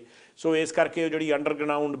ਕਰਦੇ। ਸੋ ਇਸ ਕਰਕੇ ਉਹ ਜਿਹੜੀ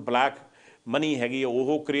ਅੰਡਰਗਰਾਊਂਡ ਬਲੈਕ ਮਨੀ ਹੈਗੀ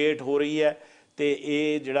ਉਹ ਕ੍ਰੀਏਟ ਹੋ ਰਹੀ ਹੈ, ਤੇ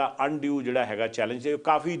ਇਹ ਜਿਹੜਾ ਅਨਡਿਊ ਜਿਹੜਾ ਹੈਗਾ ਚੈਲੰਜ,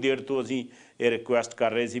 ਕਾਫੀ ਦੇਰ ਤੋਂ ਅਸੀਂ ਇਹ ਰਿਕੁਐਸਟ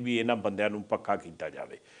ਕਰ ਰਹੇ ਸੀ ਵੀ ਇਹਨਾਂ ਬੰਦਿਆਂ ਨੂੰ ਪੱਕਾ ਕੀਤਾ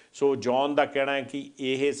ਜਾਵੇ। ਸੋ ਜੌਨ ਦਾ ਕਹਿਣਾ ਹੈ ਕਿ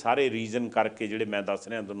ਇਹ ਸਾਰੇ ਰੀਜ਼ਨ ਕਰਕੇ ਜਿਹੜੇ ਮੈਂ ਦੱਸ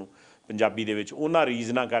ਰਿਹਾ ਤੁਹਾਨੂੰ ਪੰਜਾਬੀ ਦੇ ਵਿੱਚ, ਉਹਨਾਂ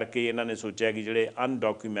ਰੀਜ਼ਨਾਂ ਕਰਕੇ ਇਹਨਾਂ ਨੇ ਸੋਚਿਆ ਕਿ ਜਿਹੜੇ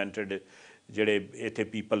ਅਨਡਾਕੂਮੈਂਟਡ ਜਿਹੜੇ ਇੱਥੇ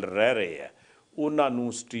ਪੀਪਲ ਰਹਿ ਰਹੇ ਹੈ ਉਹਨਾਂ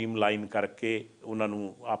ਨੂੰ ਸਟ੍ਰੀਮਲਾਈਨ ਕਰਕੇ ਉਹਨਾਂ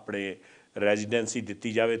ਨੂੰ ਆਪਣੇ ਰੈਜ਼ੀਡੈਂਸੀ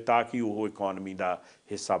ਦਿੱਤੀ ਜਾਵੇ ਤਾਂ ਕਿ ਉਹ ਇਕੋਨਮੀ ਦਾ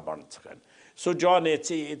ਹਿੱਸਾ ਬਣ ਸਕਣ। ਸੋ John,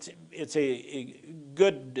 it's a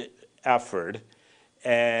good effort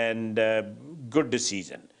and good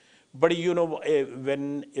decision, but you know when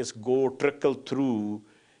it's trickle through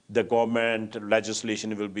the government,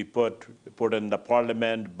 legislation will be put in the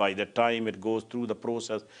parliament. By the time it goes through the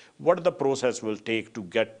process, what the process will take to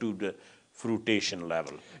get to the fruition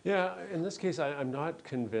level? Yeah, in this case, I'm not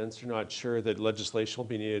convinced or not sure that legislation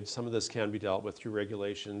will be needed. Some of this can be dealt with through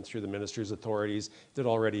regulation, through the minister's authorities that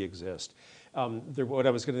already exist. What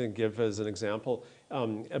I was going to give as an example,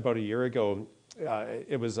 about a year ago,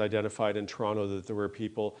 it was identified in Toronto that there were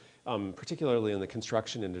people, particularly in the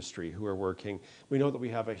construction industry, who are working. We know that we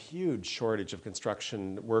have a huge shortage of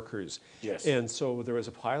construction workers. Yes. And so there was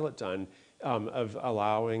a pilot done of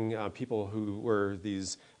allowing people who were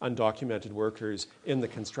these undocumented workers in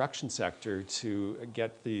the construction sector to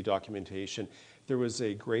get the documentation. There was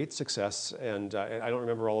a great success, and I don't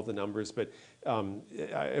remember all of the numbers, but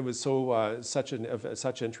it was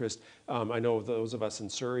such interest. I know those of us in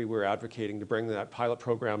Surrey were advocating to bring that pilot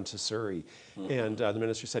program to Surrey, and the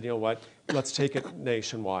minister said, you know what, let's take it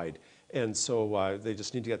nationwide. And so they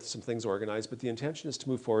just need to get some things organized, but the intention is to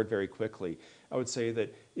move forward very quickly. I would say that,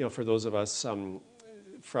 you know, for those of us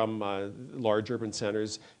from large urban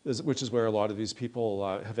centers, which is where a lot of these people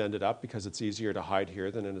have ended up because it's easier to hide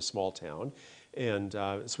here than in a small town. And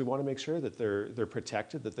so we want to make sure that they're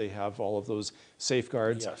protected, that they have all of those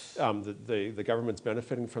safeguards, yes. That the government's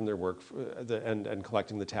benefiting from their work and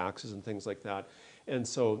collecting the taxes and things like that. And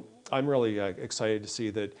so I'm really excited to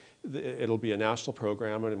see that it'll be a national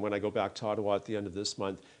program, and when I go back to Ottawa at the end of this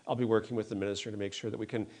month, I'll be working with the minister to make sure that we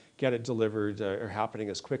can get it delivered or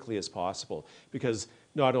happening as quickly as possible. Because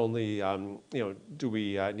not only do we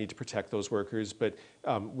need to protect those workers, but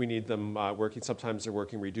we need them working. Sometimes they're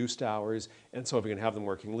working reduced hours, and so if we can have them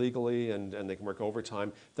working legally and they can work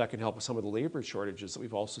overtime, that can help with some of the labour shortages that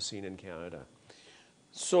we've also seen in Canada.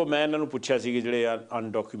 ਸੋ ਮੈਂ ਇਹਨਾਂ ਨੂੰ ਪੁੱਛਿਆ ਸੀ ਕਿ ਜਿਹੜੇ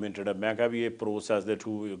undocumented ਆ, ਮੈਂ ਕਿਹਾ ਵੀ ਇਹ ਪ੍ਰੋਸੈਸ ਦੇ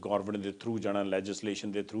ਥਰੂ, ਗੌਰਮੈਂਟ ਦੇ ਥਰੂ ਜਾਣਾ,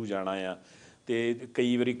 ਲੈਜਿਸਲੇਸ਼ਨ ਦੇ ਥਰੂ ਜਾਣਾ ਆ, ਤੇ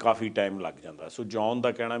ਕਈ ਵਾਰੀ ਕਾਫੀ ਟਾਈਮ ਲੱਗ ਜਾਂਦਾ। ਸੋ ਜੌਨ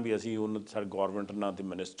ਦਾ ਕਹਿਣਾ ਵੀ ਅਸੀਂ ਉਹਨਾਂ ਸਾਡੇ ਗੌਰਮੈਂਟ ਨਾਲ ਤੇ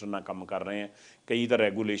ਮਿਨਿਸਟਰ ਨਾਲ ਕੰਮ ਕਰ ਰਹੇ ਹਾਂ, ਕਈ ਤਾਂ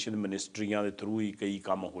ਰੈਗੂਲੇਸ਼ਨ ਮਿਨਿਸਟਰੀਆਂ ਦੇ ਥਰੂ ਹੀ ਕਈ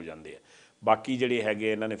ਕੰਮ ਹੋ ਜਾਂਦੇ ਆ, ਬਾਕੀ ਜਿਹੜੇ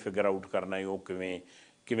ਹੈਗੇ ਇਹਨਾਂ ਨੇ ਫਿਗਰ ਆਊਟ ਕਰਨਾ ਹੈ ਉਹ ਕਿਵੇਂ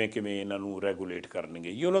ਇਹਨਾਂ ਨੂੰ ਰੈਗੂਲੇਟ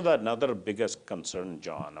ਕਰਨਗੇ। You know the another biggest concern,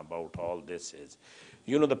 John, about all this is,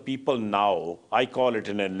 you know, the people now, I call it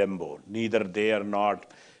in a limbo. Neither they are not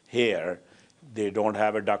here, they don't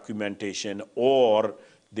have a documentation, or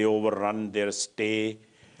they overrun their stay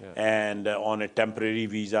and on a temporary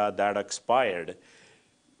visa that expired.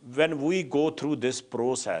 When we go through this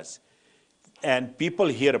process and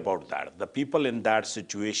people hear about that, the people in that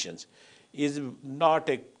situations is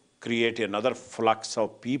not create another flux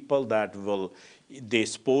of people that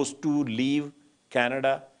they're supposed to leave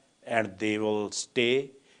Canada and they will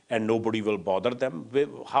stay and nobody will bother them.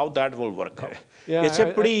 How that will work out? Yeah, it's a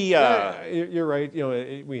pretty... you're right. You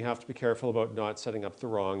know, we have to be careful about not setting up the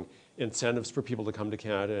wrong incentives for people to come to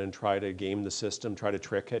Canada and try to game the system, try to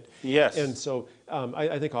trick it. Yes. And so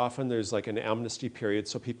I think often there's like an amnesty period,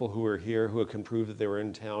 so people who are here who can prove that they were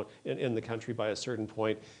in town, in the country by a certain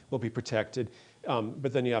point, will be protected.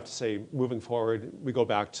 But then you have to say, moving forward, we go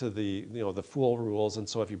back to the the full rules, and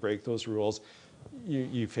so if you break those rules,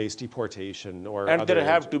 you face deportation or And other there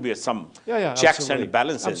have to be some yeah, checks absolutely. and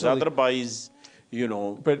balances. Absolutely. Otherwise,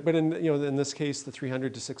 But in in this case, the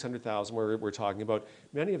 300 to 600,000 we're talking about,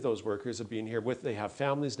 many of those workers have been here they have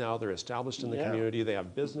families now, they're established in the community, they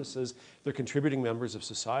have businesses, they're contributing members of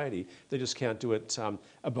society. They just can't do it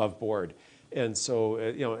above board. And so,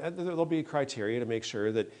 and there'll be criteria to make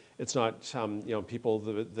sure that it's not, people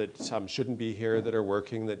that shouldn't be here that are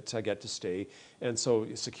working that get to stay. And so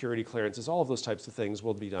security clearances, all of those types of things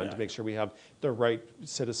will be done to make sure we have the right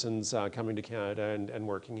citizens coming to Canada and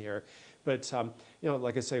working here. But,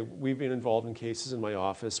 like I say, we've been involved in cases in my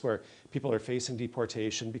office where people are facing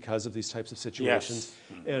deportation because of these types of situations.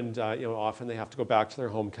 Yes. And, often they have to go back to their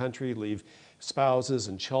home country, leave spouses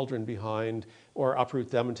and children behind, or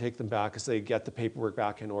uproot them and take them back as they get the paperwork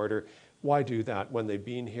back in order. Why do that when they've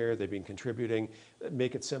been here, they've been contributing?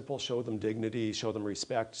 Make it simple, show them dignity, show them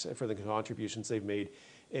respect for the contributions they've made.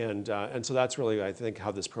 And so that's really, I think,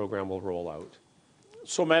 how this program will roll out.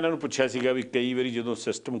 ਸੋ ਮੈਂ ਇਹਨਾਂ ਨੂੰ ਪੁੱਛਿਆ ਸੀਗਾ ਵੀ ਕਈ ਵਾਰੀ ਜਦੋਂ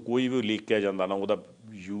system ਕੋਈ ਵੀ leak ਕਿਹਾ ਜਾਂਦਾ ਨਾ ਉਹਦਾ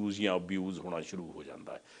ਯੂਜ਼ ਜਾਂ ਅਬਿਊਜ਼ ਹੋਣਾ ਸ਼ੁਰੂ ਹੋ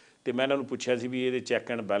ਜਾਂਦਾ ਹੈ ਤੇ ਮੈਂ ਇਹਨਾਂ ਨੂੰ ਪੁੱਛਿਆ ਸੀ ਵੀ ਇਹਦੇ ਚੈੱਕ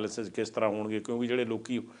ਐਂਡ ਬੈਲੈਂਸਸ ਕਿਸ ਤਰ੍ਹਾਂ ਹੋਣਗੇ ਕਿਉਂਕਿ ਜਿਹੜੇ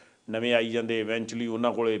ਲੋਕੀ ਨਵੇਂ ਆਈ ਜਾਂਦੇ ਇਵੈਂਚੁਅਲੀ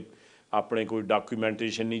ਉਹਨਾਂ ਕੋਲੇ ਆਪਣੇ ਕੋਈ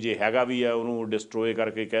ਡਾਕੂਮੈਂਟੇਸ਼ਨ ਨਹੀਂ ਜੇ ਹੈਗਾ ਵੀ ਹੈ ਉਹਨੂੰ ਡਿਸਟਰੋਏ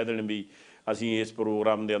ਕਰਕੇ ਕਹਿ ਦੇਣ ਵੀ ਅਸੀਂ ਇਸ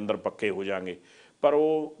ਪ੍ਰੋਗਰਾਮ ਦੇ ਅੰਦਰ ਪੱਕੇ ਹੋ ਜਾਾਂਗੇ ਪਰ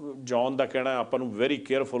ਉਹ ਜੌਨ ਦਾ ਕਹਿਣਾ ਆਪਾਂ ਨੂੰ ਵੈਰੀ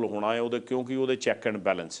ਕੇਅਰਫੁਲ ਹੋਣਾ ਹੈ ਉਹਦੇ ਕਿਉਂਕਿ ਉਹਦੇ ਚੈੱਕ ਐਂਡ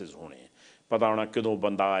ਬੈਲੈਂਸਸ ਹੋਣੇ ਆ ਪਤਾ ਹੋਣਾ ਕਦੋਂ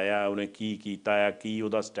ਬੰਦਾ ਆਇਆ ਉਹਨੇ ਕੀ ਕੀਤਾ ਆ ਕੀ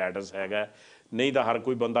ਉਹਦਾ ਸਟੇਟਸ ਹੈਗਾ ਨਹੀਂ ਤਾਂ ਹਰ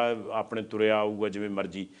ਕੋਈ ਬੰਦਾ ਆਪਣੇ ਤੁਰਿਆ ਆਊਗਾ ਜਿਵੇਂ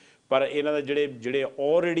ਮਰਜ਼ੀ ਪਰ ਇਹਨਾਂ ਦੇ ਜਿਹੜੇ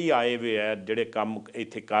ਆਲਰੇਡੀ ਆਏ ਹੋਏ ਆ ਜਿਹੜੇ ਕੰਮ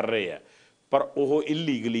ਇੱਥੇ ਕਰ ਰਹੇ ਆ ਪਰ ਉਹ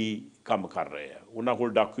ਇਲੀਗਲੀ ਕੰਮ ਕਰ ਰਹੇ ਆ ਉਹਨਾਂ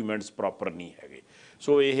ਕੋਲ ਡਾਕੂਮੈਂਟਸ ਪ੍ਰੋਪਰ ਨਹੀਂ ਹੈਗੇ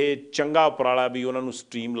ਸੋ ਇਹ ਚੰਗਾ ਉਪਰਾਲਾ ਵੀ ਉਹਨਾਂ ਨੂੰ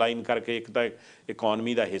ਸਟ੍ਰੀਮਲਾਈਨ ਕਰਕੇ ਇੱਕ ਤਾਂ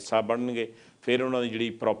ਇਕੋਨਮੀ ਦਾ ਹਿੱਸਾ ਬਣਨਗੇ ਫਿਰ ਉਹਨਾਂ ਦੀ ਜਿਹੜੀ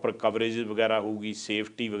ਪ੍ਰੋਪਰ ਕਵਰੇਜ ਵਗੈਰਾ ਹੋਊਗੀ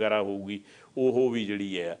ਸੇਫਟੀ ਵਗੈਰਾ ਹੋਊਗੀ ਉਹ ਵੀ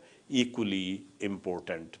ਜਿਹੜੀ ਹੈ ਇਕੁਅਲੀ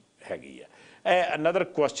ਇੰਪੋਰਟੈਂਟ ਹੈਗੀ ਹੈ Another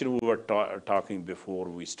question we were talking before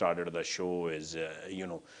we started the show is,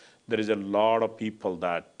 there is a lot of people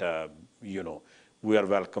that, we are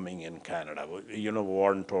welcoming in Canada,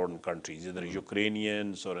 war-torn countries, either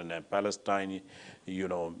Ukrainians or in Palestine,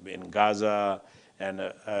 in Gaza and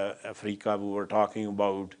Africa we were talking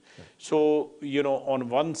about. So, on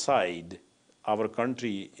one side, our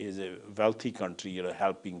country is a wealthy country,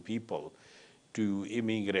 helping people to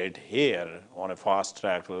immigrate here on a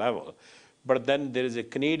fast-track level. But then there is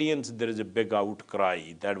there is a big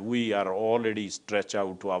outcry that we are already stretched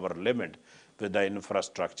out to our limit with the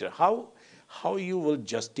infrastructure. How you will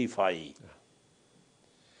justify?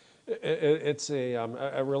 It's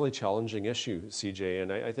a really challenging issue, CJ,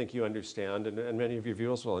 and I think you understand, and many of your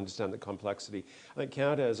viewers will understand the complexity. I think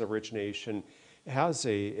Canada, as a rich nation, has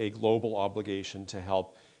a global obligation to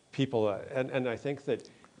help people, and I think that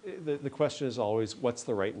the question is always, what's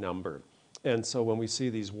the right number? And so when we see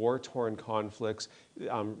these war-torn conflicts,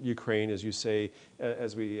 Ukraine, as you say,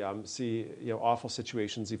 as we see awful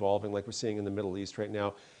situations evolving like we're seeing in the Middle East right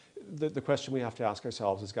now, the question we have to ask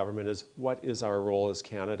ourselves as government is, what is our role as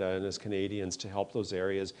Canada and as Canadians to help those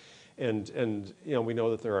areas? And we know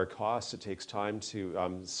that there are costs. It takes time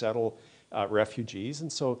to settle refugees.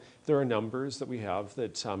 And so there are numbers that we have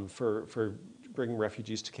that for bringing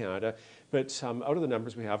refugees to Canada. But out of the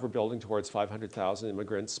numbers we have, we're building towards 500,000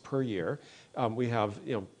 immigrants per year. We have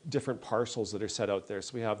different parcels that are set out there.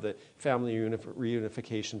 So we have the family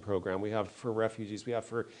reunification program. We have for refugees. We have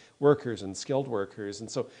for workers and skilled workers. And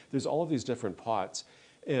so there's all of these different pots.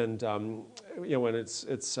 And when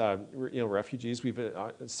it's refugees, we've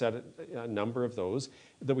set a number of those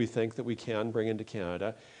that we think that we can bring into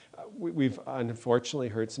Canada. We've unfortunately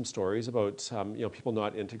heard some stories about people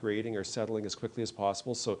not integrating or settling as quickly as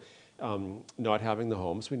possible. So not having the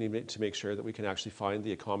homes, we need to make sure that we can actually find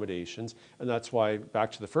the accommodations. And that's why,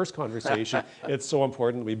 back to the first conversation, it's so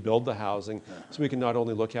important that we build the housing so we can not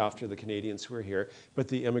only look after the Canadians who are here, but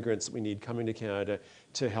the immigrants that we need coming to Canada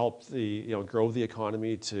to help grow the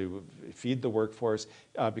economy, to feed the workforce,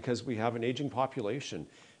 because we have an aging population.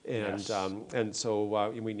 And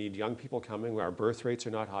so we need young people coming. Our birth rates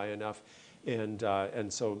are not high enough. And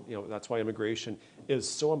so that's why immigration is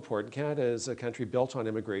so important. Canada is a country built on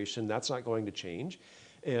immigration. That's not going to change.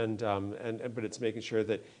 But it's making sure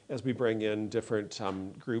that as we bring in different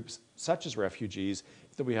groups such as refugees,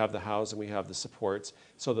 that we have the housing, we have the supports,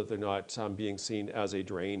 so that they're not being seen as a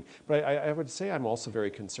drain. But I would say I'm also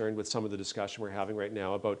very concerned with some of the discussion we're having right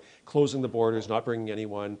now about closing the borders, not bringing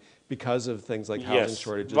anyone because of things like housing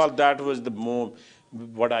shortages. Well, that was the more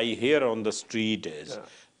what I hear on the street is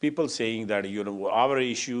people saying that our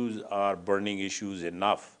issues are burning issues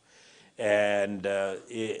enough, and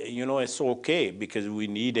it's okay because we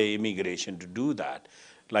need a immigration to do that.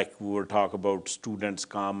 Like we were talking about, students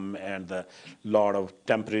come and a lot of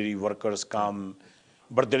temporary workers come,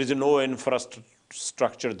 but there is no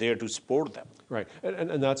infrastructure there to support them. Right,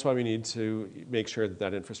 and that's why we need to make sure that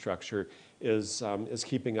that infrastructure is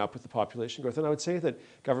keeping up with the population growth. And I would say that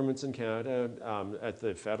governments in Canada, at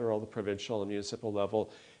the federal, the provincial, and municipal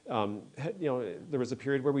level, there was a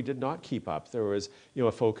period where we did not keep up. There was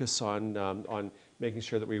a focus on making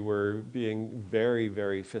sure that we were being very,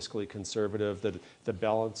 very fiscally conservative, that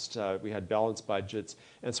we had balanced budgets,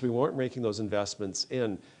 and so we weren't making those investments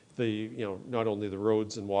in not only the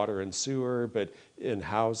roads and water and sewer, but in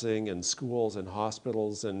housing and schools and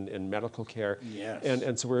hospitals and medical care. Yes.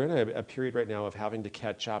 And so we're in a period right now of having to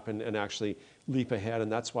catch up and actually leap ahead.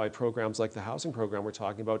 And that's why programs like the housing program we're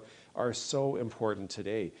talking about are so important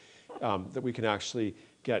today, that we can actually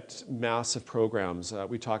get massive programs.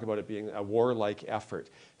 We talk about it being a warlike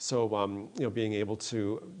effort. So, being able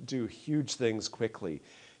to do huge things quickly.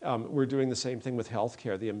 We're doing the same thing with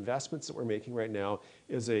healthcare. The investments that we're making right now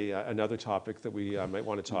is another topic that we might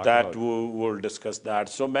want to talk about. That we'll discuss that.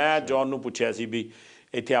 So ਮੈਂ John ਨੂੰ ਪੁੱਛਿਆ ਸੀ ਵੀ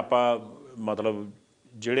ਇੱਥੇ ਆਪਾਂ ਮਤਲਬ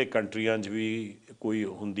ਜਿਹੜੇ ਕੰਟਰੀਆਂ 'ਚ ਵੀ ਕੋਈ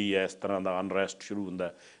ਹੁੰਦੀ ਹੈ ਇਸ ਤਰ੍ਹਾਂ ਦਾ ਅਨਰੈਸਟ ਸ਼ੁਰੂ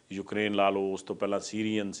ਹੁੰਦਾ, ਯੂਕਰੇਨ ਲਾ ਲਓ, ਉਸ ਤੋਂ ਪਹਿਲਾਂ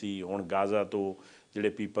ਸੀਰੀਅਨ ਸੀ, ਹੁਣ ਗਾਜ਼ਾ ਤੋਂ ਜਿਹੜੇ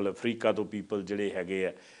ਪੀਪਲ, ਅਫਰੀਕਾ ਤੋਂ ਪੀਪਲ ਜਿਹੜੇ ਹੈਗੇ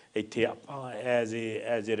ਆ, ਇੱਥੇ ਆਪਾਂ ਐਜ਼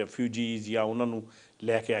ਏ ਰੈਫਿਊਜੀਜ਼ ਜਾਂ ਉਹਨਾਂ ਨੂੰ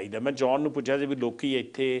ਲੈ ਕੇ ਆਈਦਾ। ਮੈਂ ਜੌਨ ਨੂੰ ਪੁੱਛਿਆ ਸੀ ਵੀ ਲੋਕੀ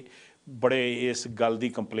ਇੱਥੇ ਬੜੇ ਇਸ ਗੱਲ ਦੀ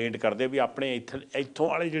ਕੰਪਲੇਂਟ ਕਰਦੇ ਵੀ ਆਪਣੇ ਇੱਥੋਂ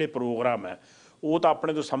ਵਾਲੇ ਜਿਹੜੇ ਪ੍ਰੋਗਰਾਮ ਹੈ ਉਹ ਤਾਂ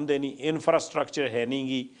ਆਪਣੇ ਤੋਂ ਸਮਝਦੇ ਨਹੀਂ, ਇਨਫਰਾਸਟਰਕਚਰ ਹੈ ਨਹੀਂ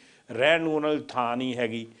ਗੀ, ਰਹਿਣ ਨੂੰ ਉਹਨਾਂ ਦੀ ਥਾਂ ਨਹੀਂ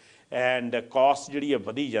ਹੈਗੀ, ਐਂਡ ਕਾਸਟ ਜਿਹੜੀ ਹੈ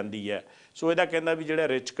ਵਧੀ ਜਾਂਦੀ ਹੈ। ਸੋ ਇਹਦਾ ਕਹਿੰਦਾ ਵੀ ਜਿਹੜਾ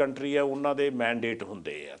ਰਿਚ ਕੰਟਰੀ ਹੈ ਉਹਨਾਂ ਦੇ ਮੈਂਡੇਟ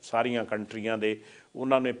ਹੁੰਦੇ ਆ ਸਾਰੀਆਂ ਕੰਟਰੀਆਂ ਦੇ,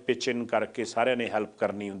 ਉਹਨਾਂ ਨੇ ਪਿਚ ਇਨ ਕਰਕੇ ਸਾਰਿਆਂ ਨੇ ਹੈਲਪ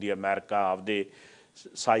ਕਰਨੀ ਹੁੰਦੀ ਹੈ। ਅਮਰੀਕਾ ਆਪਦੇ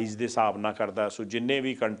ਸਾਈਜ਼ ਦੇ ਹਿਸਾਬ ਨਾਲ ਕਰਦਾ, ਸੋ ਜਿੰਨੇ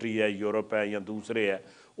ਵੀ ਕੰਟਰੀ ਹੈ, ਯੂਰਪ ਹੈ ਜਾਂ ਦੂਸਰੇ ਹੈ,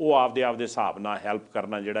 ਉਹ ਆਪਦੇ ਹਿਸਾਬ ਨਾਲ ਹੈਲਪ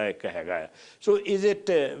ਕਰਨਾ ਜਿਹੜਾ ਇੱਕ ਹੈਗਾ ਹੈ। ਸੋ is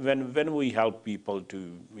it when we help people to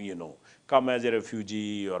come as a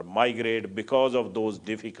refugee or migrate because of those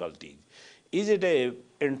difficulties, is it a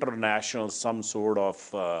international some sort of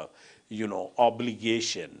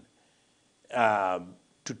obligation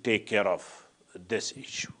to take care of this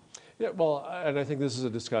issue? Yeah, well, and I think this is a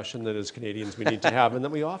discussion that as Canadians we need to have, and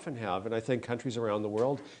that we often have. And I think countries around the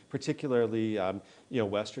world, particularly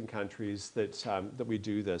Western countries, that we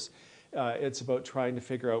do this. It's about trying to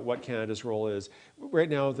figure out what Canada's role is. Right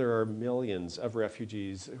now, there are millions of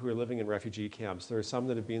refugees who are living in refugee camps. There are some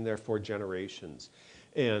that have been there for generations.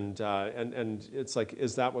 And it's like,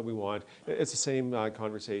 is that what we want? It's the same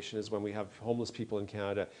conversation as when we have homeless people in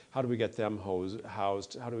Canada. How do we get them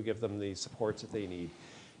housed? How do we give them the supports that they need?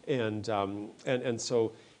 And so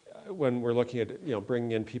when we're looking at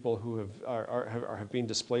bringing in people who have been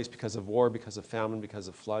displaced because of war, because of famine, because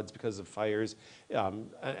of floods, because of fires,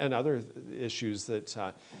 and other issues that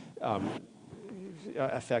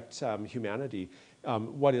affect humanity,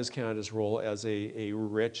 what is Canada's role as a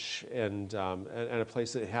rich and a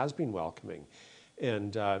place that has been welcoming?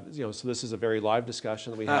 And so this is a very live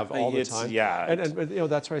discussion that we have all the time. And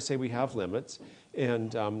that's why I say we have limits,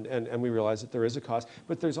 and we realize that there is a cost.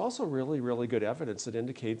 But there's also really, really good evidence that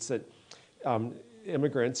indicates that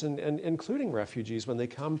immigrants and including refugees, when they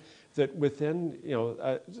come, that within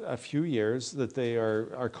a few years that they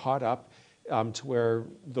are caught up to where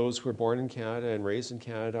those who are born in Canada and raised in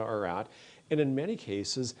Canada are at. And in many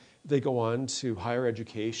cases, they go on to higher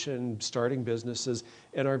education, starting businesses,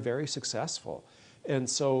 and are very successful. And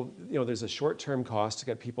so, there's a short-term cost to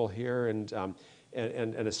get people here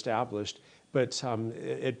and established, but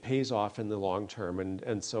it pays off in the long term.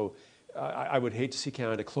 And so I would hate to see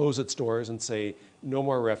Canada close its doors and say no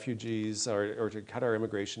more refugees or to cut our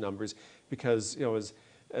immigration numbers, because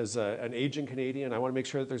as an aging Canadian, I want to make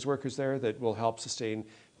sure that there's workers there that will help sustain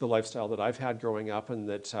the lifestyle that I've had growing up, and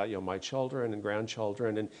that my children and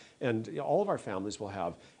grandchildren and all of our families will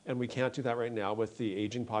have. And we can't do that right now with the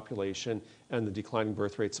aging population and the declining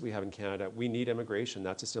birth rates that we have in Canada. We need immigration.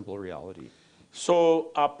 That's a simple reality. ਸੋ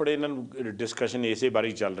ਆਪਣੇ ਇਹਨਾਂ ਨੂੰ discussion ਇਸੇ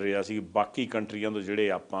ਬਾਰੇ ਚੱਲ ਰਿਹਾ ਸੀ, ਬਾਕੀ ਕੰਟਰੀਆਂ ਤੋਂ ਜਿਹੜੇ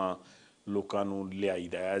ਆਪਾਂ ਲੋਕਾਂ ਨੂੰ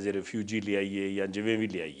ਲਿਆਈਦਾ ਐਜ਼ ਏ ਰਿਫਿਊਜੀ ਲਿਆਈਏ ਜਾਂ ਜਿਵੇਂ ਵੀ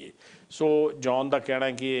ਲਿਆਈਏ। ਸੋ ਜੌਨ ਦਾ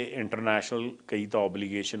ਕਹਿਣਾ ਕਿ ਇੰਟਰਨੈਸ਼ਨਲ ਕਈ ਤਾਂ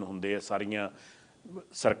ਓਬਲੀਗੇਸ਼ਨ ਹੁੰਦੇ ਆ, ਸਾਰੀਆਂ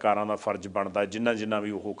ਸਰਕਾਰਾਂ ਦਾ ਫਰਜ਼ ਬਣਦਾ ਜਿੰਨਾ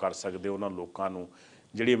ਵੀ ਉਹ ਕਰ ਸਕਦੇ ਉਹਨਾਂ ਲੋਕਾਂ ਨੂੰ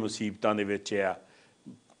ਜਿਹੜੀਆਂ ਮੁਸੀਬਤਾਂ ਦੇ ਵਿੱਚ ਆ,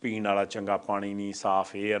 ਪੀਣ ਵਾਲਾ ਚੰਗਾ ਪਾਣੀ ਨਹੀਂ,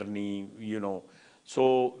 ਸਾਫ਼ ਏਅਰ ਨਹੀਂ, ਸੋ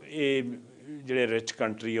ਇਹ ਜਿਹੜੇ ਰਿਚ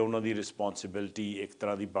ਕੰਟਰੀ ਆ ਉਹਨਾਂ ਦੀ ਰਿਸਪੋਂਸੀਬਿਲਿਟੀ ਇੱਕ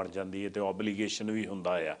ਤਰ੍ਹਾਂ ਦੀ ਬਣ ਜਾਂਦੀ ਹੈ ਅਤੇ ਓਬਲੀਗੇਸ਼ਨ ਵੀ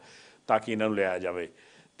ਹੁੰਦਾ ਆ ਤਾਂ ਕਿ ਇਹਨਾਂ ਨੂੰ ਲਿਆ ਜਾਵੇ।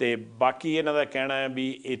 ਅਤੇ ਬਾਕੀ ਇਹਨਾਂ ਦਾ ਕਹਿਣਾ ਹੈ ਵੀ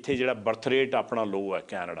ਇੱਥੇ ਜਿਹੜਾ ਬਰਥ ਰੇਟ ਆਪਣਾ ਲੋ ਹੈ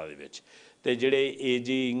ਕੈਨੇਡਾ ਦੇ ਵਿੱਚ, ਅਤੇ ਜਿਹੜੇ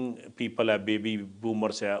ਏਜਿੰਗ ਪੀਪਲ ਹੈ, ਬੇਬੀ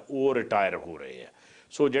ਬੂਮਰਸ ਆ, ਉਹ ਰਿਟਾਇਰ ਹੋ ਰਹੇ ਆ।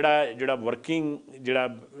 ਸੋ ਜਿਹੜਾ ਵਰਕਿੰਗ ਜਿਹੜਾ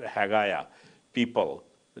ਹੈਗਾ ਆ ਪੀਪਲ,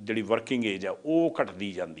 ਜਿਹੜੀ ਵਰਕਿੰਗ ਏਜ ਆ ਉਹ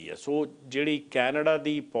ਘਟਦੀ ਜਾਂਦੀ ਹੈ। ਸੋ ਜਿਹੜੀ ਕੈਨੇਡਾ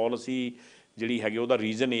ਦੀ ਪੋਲਿਸੀ ਜਿਹੜੀ ਹੈਗੀ ਉਹਦਾ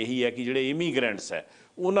ਰੀਜ਼ਨ ਇਹੀ ਹੈ ਕਿ ਜਿਹੜੇ ਇਮੀਗਰੈਂਟਸ ਹੈ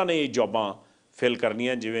ਉਹਨਾਂ ਨੇ ਇਹ ਜੋਬਾਂ ਫਿਲ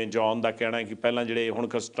ਕਰਨੀਆਂ। ਜਿਵੇਂ ਜੌਨ ਦਾ ਕਹਿਣਾ ਹੈ ਕਿ ਪਹਿਲਾਂ ਜਿਹੜੇ ਹੁਣ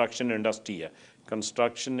ਕੰਸਟਰਕਸ਼ਨ ਇੰਡਸਟਰੀ ਹੈ,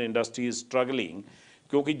 ਕੰਸਟਰਕਸ਼ਨ ਇੰਡਸਟਰੀ ਇਜ਼ ਸਟਰਗਲਿੰਗ,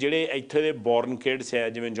 ਕਿਉਂਕਿ ਜਿਹੜੇ ਇੱਥੇ ਦੇ ਬੋਰਨ ਕਿਡਸ ਹੈ,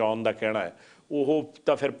 ਜਿਵੇਂ ਜੌਨ ਦਾ ਕਹਿਣਾ ਹੈ, ਉਹ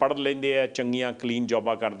ਤਾਂ ਫਿਰ ਪੜ੍ਹ ਲੈਂਦੇ ਆ, ਚੰਗੀਆਂ ਕਲੀਨ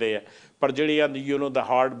ਜੋਬਾਂ ਕਰਦੇ ਆ, ਪਰ ਜਿਹੜੀਆਂ ਦਾ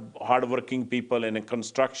hard working people in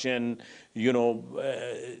construction,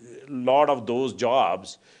 lot of those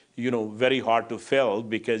jobs, very hard to fill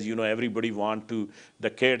because, everybody want to,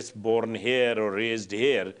 the kids born here or raised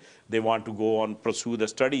here, they want to go on pursue the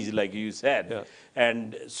studies like you said. Yeah.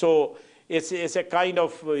 And so it's a kind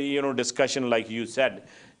of, discussion like you said.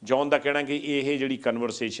 John ਦਾ ਕਹਿਣਾ ਕਿ ਇਹ ਜਿਹੜੀ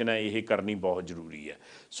conversation ਹੈ ਇਹ ਕਰਨੀ ਬਹੁਤ ਜ਼ਰੂਰੀ ਹੈ।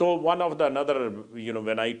 ਸੋ one of the another,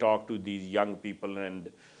 when I talk to these young people and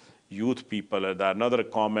youth people, another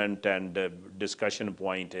comment and discussion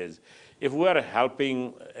point is, if we are helping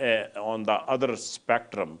on the other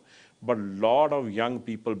spectrum, but lot of young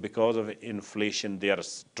people, because of inflation, they are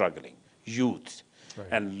struggling, youth. Right.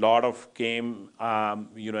 And lot of came,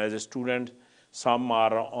 as a student, some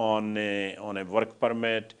are on a work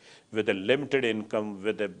permit with a limited income,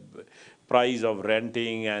 with a price of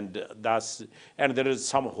renting, and there is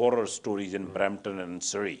some horror stories in Brampton and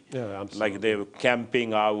Surrey. Yeah, absolutely. Like they were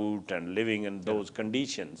camping out and living in those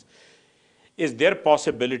conditions. Is there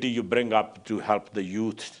possibility you bring up to help the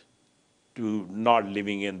youth to not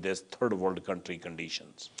living in this third world country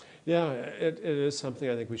conditions? Yeah, it is something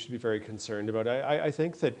I think we should be very concerned about. I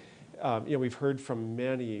think that we've heard from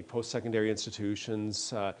many post-secondary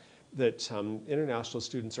institutions that international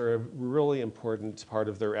students are a really important part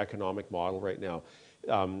of their economic model right now.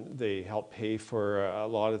 They help pay for a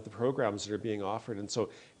lot of the programs that are being offered, and so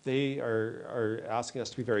they are asking us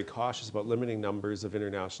to be very cautious about limiting numbers of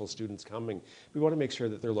international students coming. We want to make sure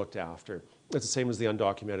that they're looked after. It's the same as the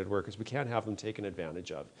undocumented workers. We can't have them taken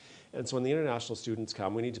advantage of. And so when the international students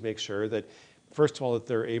come, we need to make sure that, first of all, that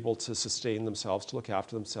they're able to sustain themselves, to look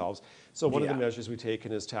after themselves. So one of the measures we've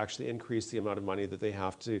taken is to actually increase the amount of money that they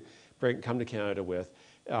have to come to Canada with,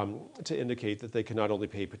 to indicate that they can not only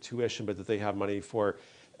pay tuition, but that they have money for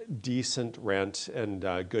decent rent and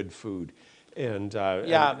good food.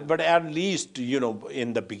 But at least,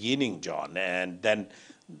 in the beginning, John, and then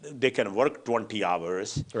they can work 20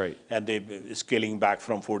 hours, right? And they scaling back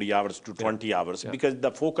from 40 hours to 20 hours, because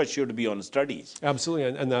the focus should be on studies. Absolutely,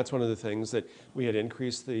 and that's one of the things that we had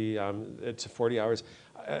increased to 40 hours.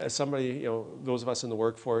 Somebody, those of us in the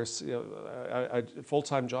workforce, a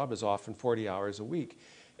full-time job is often 40 hours a week.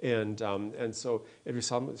 And so if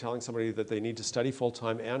you're telling somebody that they need to study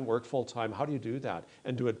full-time and work full-time, how do you do that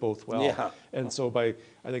and do it both well? Yeah. And so by,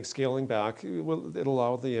 I think, scaling back, it'll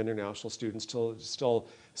allow the international students to still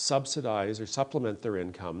subsidize or supplement their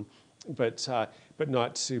income, but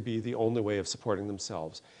not to be the only way of supporting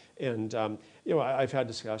themselves. And I've had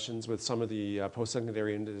discussions with some of the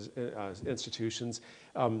post-secondary institutions.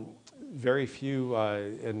 Very few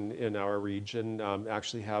in our region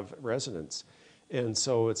actually have residents. And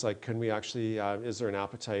so it's like, can we actually, is there an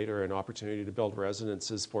appetite or an opportunity to build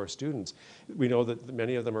residences for students? We know that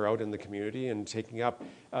many of them are out in the community and taking up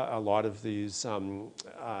a lot of these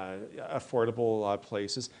affordable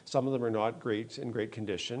places. Some of them are not in great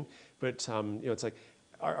condition, but it's like,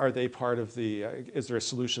 are they part of is there a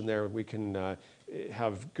solution there? We can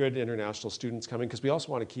have good international students coming, because we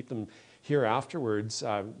also want to keep them here afterwards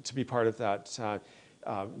to be part of that,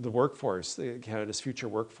 the workforce, Canada's future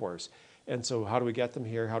workforce. And so how do we get them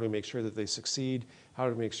here? How do we make sure that they succeed? How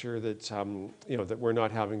do we make sure that, that we're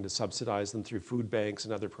not having to subsidize them through food banks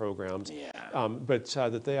and other programs, but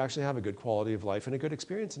that they actually have a good quality of life and a good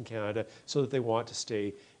experience in Canada, so that they want to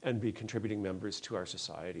stay and be contributing members to our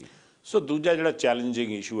society. ਸੋ ਦੂਜਾ ਜਿਹੜਾ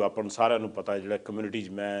challenging issue ਆਪਾਂ ਨੂੰ ਸਾਰਿਆਂ ਨੂੰ ਪਤਾ, ਜਿਹੜਾ communities,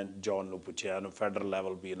 ਮੈਂ John ਨੂੰ ਪੁੱਛਿਆ ਇਹਨੂੰ ਫੈਡਰਲ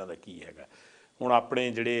ਲੈਵਲ ਵੀ ਇਹਨਾਂ ਦਾ ਕੀ ਹੈਗਾ। ਹੁਣ ਆਪਣੇ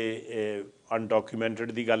ਜਿਹੜੇ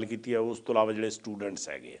ਅਨਡਾਕੂਮੈਂਟਡ ਦੀ ਗੱਲ ਕੀਤੀ ਹੈ, ਉਸ ਤੋਂ ਇਲਾਵਾ ਜਿਹੜੇ ਸਟੂਡੈਂਟਸ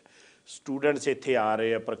ਹੈਗੇ ਆ, ਸਟੂਡੈਂਟਸ ਇੱਥੇ ਆ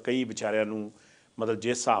ਰਹੇ ਆ, ਪਰ ਕਈ ਵਿਚਾਰਿਆਂ ਨੂੰ ਮਤਲਬ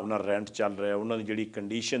ਜਿਸ ਹਿਸਾਬ ਨਾਲ ਰੈਂਟ ਚੱਲ ਰਿਹਾ, ਉਹਨਾਂ ਦੀ ਜਿਹੜੀ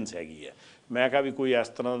ਕੰਡੀਸ਼ਨਸ ਹੈਗੀ ਹੈ, ਮੈਂ ਕਿਹਾ ਵੀ ਕੋਈ ਇਸ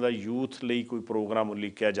ਤਰ੍ਹਾਂ ਦਾ ਯੂਥ ਲਈ ਕੋਈ ਪ੍ਰੋਗਰਾਮ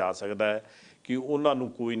ਉਲੀਕਿਆ ਜਾ ਸਕਦਾ ਹੈ ਕਿ ਉਹਨਾਂ ਨੂੰ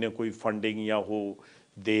ਕੋਈ ਨਾ ਕੋਈ ਫੰਡਿੰਗ ਜਾਂ ਉਹ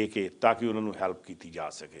ਦੇ ਕੇ, ਤਾਂ ਕਿ ਉਹਨਾਂ ਨੂੰ ਹੈਲਪ ਕੀਤੀ ਜਾ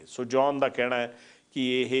ਸਕੇ। ਸੋ ਜੌਨ ਦਾ ਕਹਿਣਾ ਹੈ ਕਿ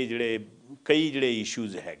ਇਹ ਜਿਹੜੇ ਕਈ ਜਿਹੜੇ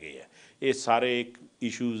ਇਸ਼ੂਜ਼ ਹੈਗੇ ਆ, ਇਹ ਸਾਰੇ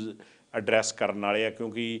ਇਸ਼ੂਜ਼ ਐਡਰੈਸ ਕਰਨ ਵਾਲੇ ਆ,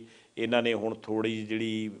 ਕਿਉਂਕਿ ਇਹਨਾਂ ਨੇ ਹੁਣ ਥੋੜ੍ਹੀ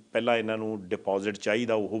ਜਿਹੜੀ ਪਹਿਲਾਂ ਇਹਨਾਂ ਨੂੰ ਡਿਪੋਜ਼ਿਟ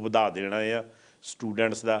ਚਾਹੀਦਾ ਉਹ ਵਧਾ ਦੇਣਾ ਆ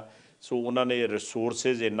ਸਟੂਡੈਂਟਸ ਦਾ। ਸੋ ਉਹਨਾਂ ਨੇ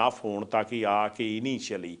ਰਿਸੋਰਸਿਸ ਇਨਫ ਹੋਣ ਤਾਂ ਕਿ ਆ ਕੇ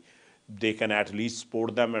initially they can at least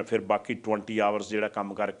support them, ਫਿਰ ਬਾਕੀ 20 ਆਵਰਸ ਜਿਹੜਾ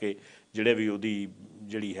ਕੰਮ ਕਰਕੇ ਜਿਹੜੇ ਵੀ ਉਹਦੀ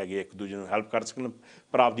ਜਿਹੜੀ ਹੈਗੀ ਇੱਕ ਦੂਜੇ ਨੂੰ ਹੈਲਪ ਕਰ ਸਕਣ,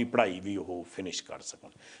 ਪਰ ਆਪਦੀ ਪੜ੍ਹਾਈ ਵੀ ਉਹ ਫਿਨਿਸ਼ ਕਰ ਸਕਣ।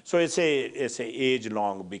 So it's A age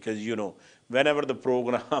long, because you know whenever the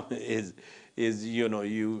program is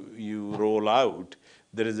you roll out,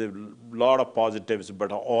 there is a lot of positives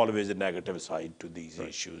but always a negative side to these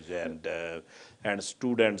issues, and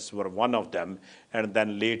students were one of them. And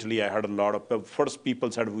then lately I heard a lot of first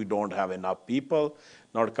people said we don't have enough people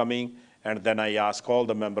not coming, and then I asked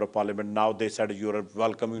all the member of parliament, now they said you're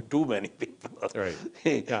welcoming too many people. Right.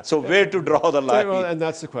 Yeah. So where to draw the line? Well, and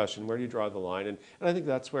that's the question, where do you draw the line? And I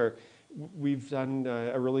think that's where we've done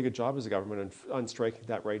a really good job as a government on striking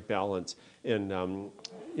that right balance in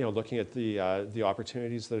looking at the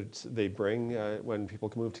opportunities that they bring when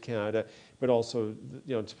people can move to Canada, but also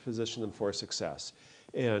to position them for success.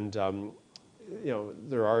 And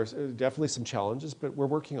there are definitely some challenges, but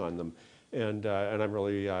we're working on them. And I'm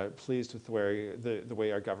really pleased with the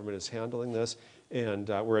way our government is handling this,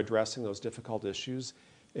 and we're addressing those difficult issues.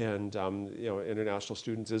 And international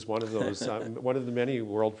students is one of those, one of the many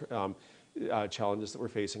world challenges that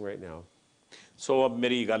we're facing right now. ਸੋ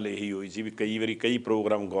ਮੇਰੀ ਗੱਲ ਇਹੀ ਹੋਈ ਸੀ ਵੀ ਕਈ ਵਾਰੀ ਕਈ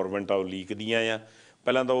programme government ਆ ਉਹ ਲੀਕਦੀਆਂ ਆ,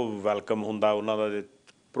 ਪਹਿਲਾਂ ਤਾਂ ਉਹ ਵੈਲਕਮ ਹੁੰਦਾ, ਉਹਨਾਂ ਦਾ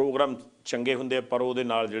ਪ੍ਰੋਗਰਾਮ ਚੰਗੇ ਹੁੰਦੇ ਆ, ਪਰ ਉਹਦੇ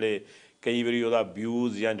ਨਾਲ ਜਿਹੜੇ ਕਈ ਵਾਰੀ ਉਹਦਾ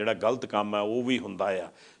ਅਬਿਊਜ਼ ਜਾਂ ਜਿਹੜਾ ਗਲਤ ਕੰਮ ਆ ਉਹ ਵੀ ਹੁੰਦਾ ਆ।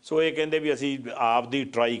 ਸੋ ਇਹ ਕਹਿੰਦੇ ਵੀ ਅਸੀਂ ਆਪਦੀ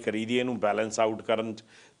ਟਰਾਈ ਕਰੀ ਦੀ ਇਹਨੂੰ ਬੈਲੈਂਸ ਆਊਟ ਕਰਨ 'ਚ,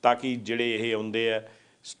 ਤਾਂ ਕਿ ਜਿਹੜੇ ਇਹ ਆਉਂਦੇ ਆ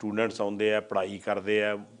ਸਟੂਡੈਂਟਸ ਆਉਂਦੇ ਆ ਪੜ੍ਹਾਈ ਕਰਦੇ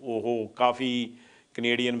ਆ, ਉਹ ਕਾਫੀ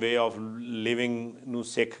ਕੈਨੇਡੀਅਨ ਵੇ ਆਫ ਲਿਵਿੰਗ ਨੂੰ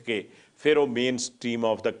ਸਿੱਖ ਕੇ ਫਿਰ ਉਹ main stream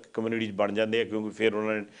of the community 'ਚ ਬਣ ਜਾਂਦੇ ਆ, ਕਿਉਂਕਿ ਫਿਰ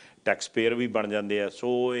ਉਹਨਾਂ ਨੇ ਟੈਕਸ ਪੇਅਰ ਵੀ ਬਣ ਜਾਂਦੇ ਆ।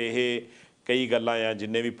 ਸੋ ਇਹ ਕਈ ਗੱਲਾਂ ਆ,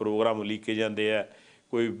 ਜਿੰਨੇ ਵੀ ਪ੍ਰੋਗਰਾਮ ਲੀਕੇ ਜਾਂਦੇ ਆ,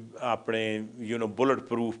 ਕੋਈ ਆਪਣੇ ਬੁਲਟ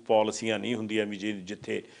ਪ੍ਰੂਫ ਪਾਲਿਸੀਆਂ ਨਹੀਂ ਹੁੰਦੀਆਂ ਵੀ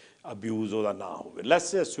ਜਿੱਥੇ abuse ਉਹਦਾ ਨਾ ਹੋਵੇ। Let's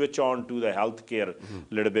switch on to the healthcare a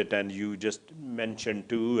little bit, and you just mentioned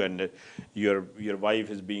too, and your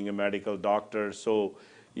wife is being a medical doctor, so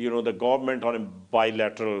the government on a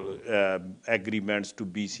bilateral agreements to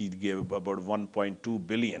BC gave about 1.2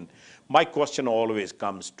 billion. My question always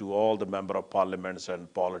comes to all the member of parliaments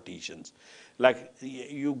and politicians, like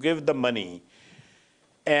you give the money,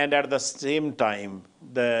 and at the same time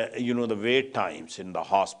the wait times in the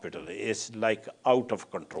hospital is like out of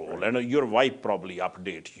control, and your wife probably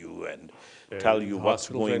update you and tell you what's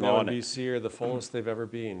going on. In BC are the fullest they've ever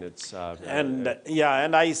been. It's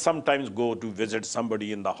and I sometimes go to visit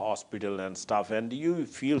somebody in the hospital and stuff, and you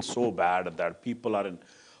feel so bad that people are in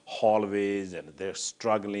hallways and they're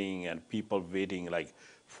struggling, and people waiting like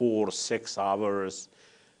 4-6 hours.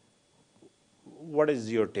 What is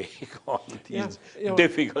your take on these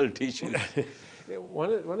difficult issues?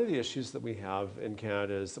 One of the issues that we have in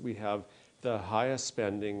Canada is that we have the highest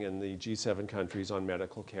spending in the G7 countries on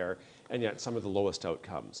medical care, and yet some of the lowest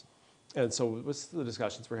outcomes. And so with the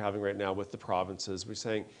discussions we're having right now with the provinces, we're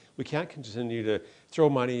saying we can't continue to throw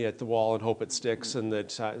money at the wall and hope it sticks, and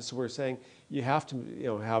that so we're saying you have to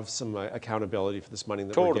have some accountability for this money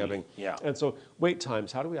that we're giving. Yeah. And so wait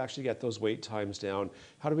times, how do we actually get those wait times down?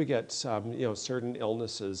 How do we get certain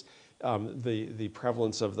illnesses, the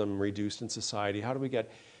prevalence of them reduced in society? How do we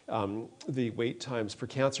get the wait times for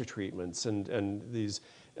cancer treatments and these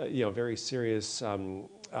very serious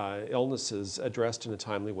illnesses addressed in a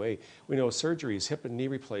timely way? We know surgeries, hip and knee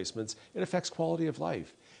replacements, it affects quality of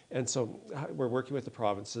life. And so we're working with the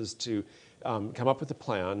provinces to come up with a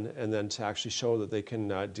plan, and then to actually show that they can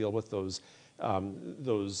deal with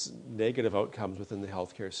those negative outcomes within the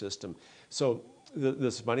healthcare system. So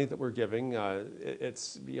this money that we're giving,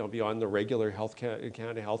 it's beyond the regular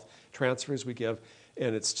Canada Health transfers we give,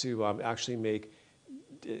 and it's to actually make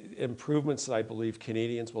improvements that I believe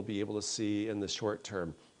Canadians will be able to see in the short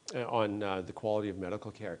term on the quality of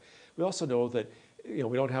medical care. We also know that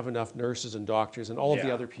we don't have enough nurses and doctors and all of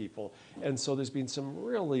the other people. And so there's been some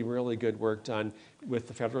really, really good work done with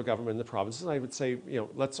the federal government and the provinces. And I would say,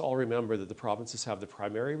 let's all remember that the provinces have the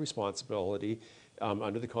primary responsibility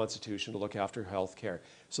under the Constitution to look after health care.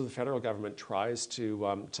 So the federal government tries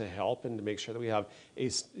to help and to make sure that we have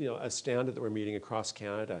a standard that we're meeting across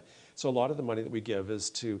Canada. So a lot of the money that we give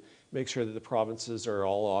is to make sure that the provinces are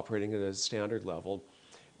all operating at a standard level.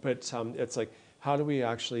 But it's like, how do we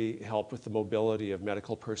actually help with the mobility of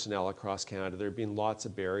medical personnel across Canada? There have been lots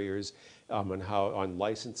of barriers on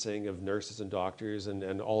licensing of nurses and doctors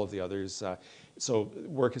and all of the others. So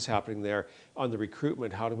work is happening there. On the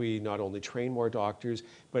recruitment, how do we not only train more doctors,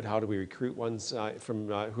 but how do we recruit ones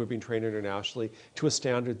who have been trained internationally to a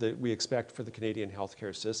standard that we expect for the Canadian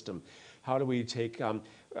healthcare system? How do we take,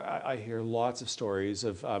 I hear lots of stories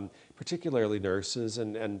of particularly nurses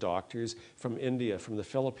and doctors from India, from the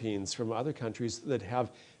Philippines, from other countries that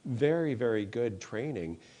have very, very good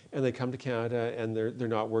training, and they come to Canada and they're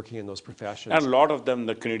not working in those professions. And a lot of them,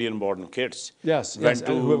 the Canadian-born kids, Yes, went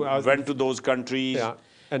to those countries. Yeah,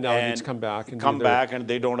 and now need to come back and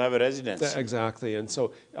they don't have a residence. Exactly, and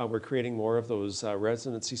so we're creating more of those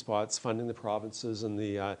residency spots, funding the provinces and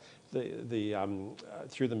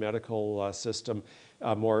through the medical system,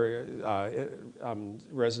 more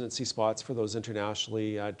residency spots for those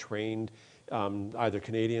internationally trained, either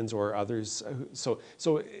Canadians or others. So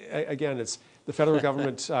again, it's the federal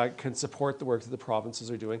government can support the work that the provinces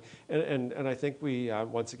are doing, and I think we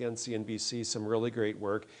once again see in BC some really great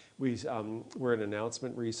work. We were an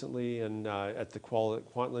announcement recently at the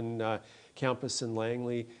Kwantlen campus in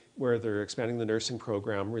Langley, where they're expanding the nursing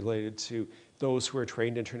program related to those who are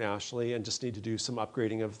trained internationally and just need to do some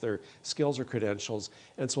upgrading of their skills or credentials,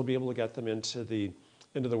 and so we'll be able to get them into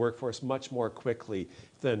the workforce much more quickly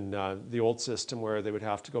than the old system, where they would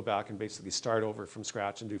have to go back and basically start over from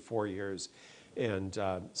scratch and do 4 years. And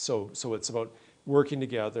so it's about working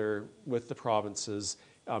together with the provinces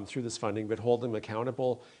through this funding, but holding them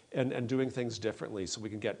accountable and doing things differently so we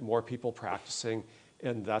can get more people practicing,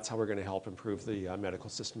 and that's how we're going to help improve the medical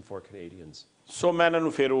system for Canadians. ਸੋ ਮੈਂ ਇਹਨਾਂ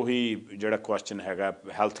ਨੂੰ ਫਿਰ ਉਹੀ ਜਿਹੜਾ question ਹੈਗਾ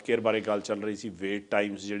health care ਬਾਰੇ ਗੱਲ ਚੱਲ ਰਹੀ ਸੀ, ਵੇਟ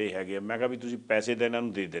ਟਾਈਮਸ ਜਿਹੜੇ ਹੈਗੇ ਮੈਂ ਕਿਹਾ ਵੀ ਤੁਸੀਂ ਪੈਸੇ ਤਾਂ ਇਹਨਾਂ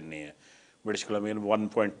ਨੂੰ ਦੇ ਦਿੰਦੇ ਆ, ਬ੍ਰਿਟਿਸ਼ ਕੋਲੰਬੀਆ ਨੂੰ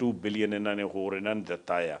 1.2 ਬਿਲੀਅਨ ਇਹਨਾਂ ਨੇ ਹੋਰ ਇਹਨਾਂ ਨੇ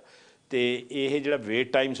ਦਿੱਤਾ ਆ, ਅਤੇ ਇਹ ਜਿਹੜਾ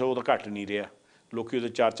ਵੇਟ ਟਾਈਮਸ ਉਹ ਤਾਂ ਘੱਟ ਨਹੀਂ ਰਿਹਾ, ਲੋਕੀ ਉਹਦੇ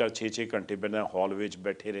 4-4 6-6 ਘੰਟੇ ਪਹਿਲਾਂ ਹਾਲ ਵਿੱਚ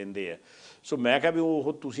ਬੈਠੇ ਰਹਿੰਦੇ ਆ। ਸੋ ਮੈਂ ਕਿਹਾ ਵੀ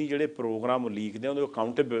ਉਹ ਤੁਸੀਂ ਜਿਹੜੇ ਪ੍ਰੋਗਰਾਮ ਲੀਕਦੇ ਉਹਦੇ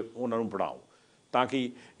ਅਕਾਊਂਟੇਬਲ ਉਹਨਾਂ ਨੂੰ ਬਣਾਓ, ਤਾਂ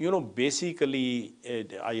ਕਿ basically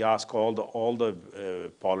I ask all the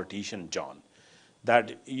politicians, John, that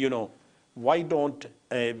why don't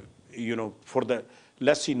for the,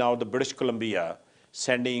 let's see now the British Columbia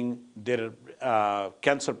sending their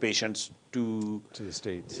cancer patients to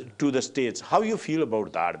the states. How you feel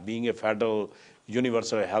about that, being a federal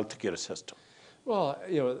universal health care system? Well,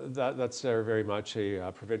 that's very much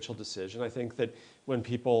a provincial decision. I think that when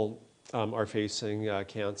people are facing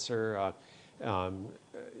cancer,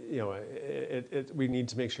 we need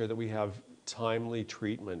to make sure that we have timely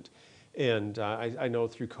treatment. And I know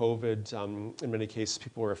through COVID, in many cases,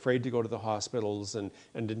 people were afraid to go to the hospitals and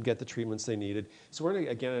didn't get the treatments they needed. So we're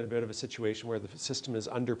again in a bit of a situation where the system is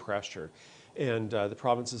under pressure, and the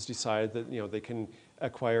provinces decide that they can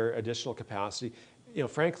acquire additional capacity.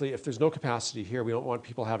 Frankly, if there's no capacity here, we don't want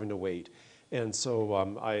people having to wait. And so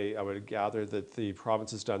I would gather that the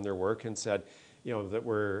province has done their work and said, that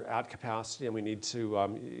we're at capacity and we need to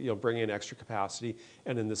bring in extra capacity.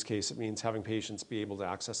 And in this case, it means having patients be able to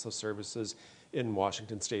access those services in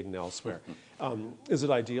Washington State and elsewhere. Is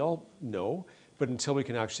it ideal? No. But until we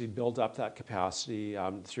can actually build up that capacity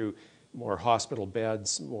through more hospital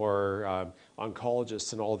beds, more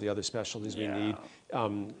oncologists, and all of the other specialties we need,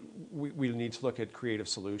 we need to look at creative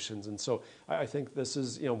solutions. And so I think this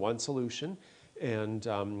is one solution. And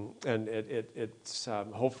it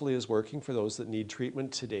hopefully is working for those that need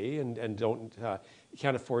treatment today and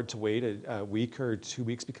can't afford to wait a week or 2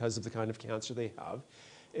 weeks because of the kind of cancer they have.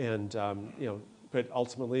 And but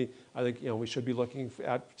ultimately, I think we should be looking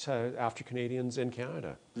at after Canadians in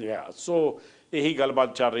Canada. Yeah. So ਇਹੀ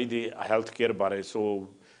ਗੱਲਬਾਤ ਚੱਲ ਰਹੀ ਦੀ health care ਬਾਰੇ। ਸੋ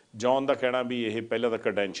John ਦਾ ਕਹਿਣਾ ਵੀ ਇਹ ਪਹਿਲਾਂ ਤਾਂ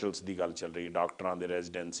credentials ਦੀ ਗੱਲ ਚੱਲ ਰਹੀ, ਡਾਕਟਰਾਂ ਦੇ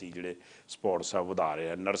ਰੈਜ਼ੀਡੈਂਸੀ ਜਿਹੜੇ ਸਪੋਰਟਸ ਆ ਵਧਾ ਰਹੇ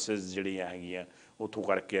ਆ, ਨਰਸਿਸ ਜਿਹੜੀਆਂ ਹੈਗੀਆਂ ਉੱਥੋਂ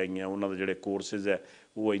ਕਰਕੇ ਆਈਆਂ, ਉਹਨਾਂ ਦੇ ਜਿਹੜੇ ਕੋਰਸਿਸ ਹੈ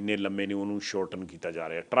ਉਹ ਇੰਨੇ ਲੰਮੇ ਨਹੀਂ, ਉਹਨੂੰ ਸ਼ੋਰਟਨ ਕੀਤਾ ਜਾ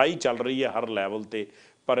ਰਿਹਾ। ਟਰਾਈ ਚੱਲ ਰਹੀ ਹੈ ਹਰ ਲੈਵਲ 'ਤੇ,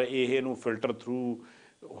 ਪਰ ਇਹ ਨੂੰ ਫਿਲਟਰ ਥਰੂ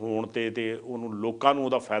ਹੋਣ 'ਤੇ ਉਹਨੂੰ ਲੋਕਾਂ ਨੂੰ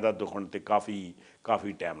ਉਹਦਾ ਫਾਇਦਾ ਦਿਖਾਉਣ 'ਤੇ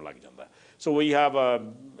ਕਾਫੀ ਟਾਈਮ ਲੱਗ ਜਾਂਦਾ। So we have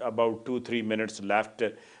about 2-3 minutes left.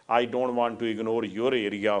 I don't want to ignore your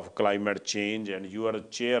area of climate change, and you are a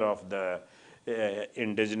chair of the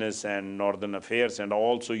Indigenous and Northern Affairs, and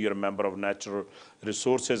also you're a member of Natural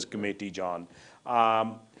Resources Committee, John.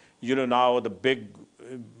 Now the big,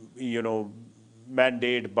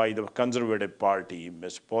 mandate by the Conservative Party,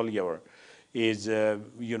 Ms. Poilievre, is,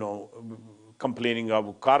 complaining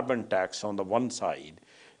of carbon tax on the one side,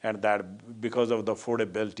 and that because of the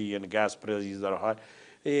affordability and gas prices are high,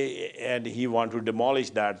 and he wants to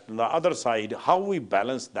demolish that. On the other side, how we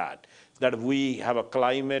balance that we have a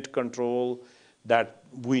climate control, that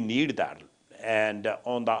we need that, and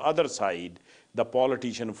on the other side, the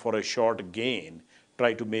politician for a short gain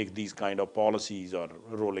try to make these kind of policies or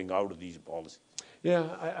rolling out these policies. Yeah,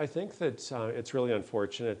 I think that it's really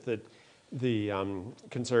unfortunate that the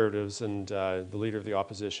Conservatives and the leader of the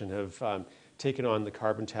opposition have taken on the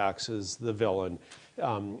carbon tax as the villain.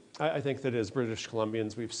 I think that as British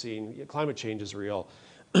Columbians, we've seen climate change is real.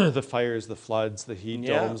 The fires, the floods, the heat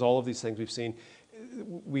domes, all of these things we've seen.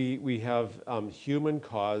 we have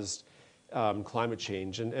human-caused climate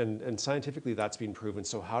change, and scientifically that's been proven.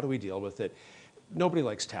 So how do we deal with it? Nobody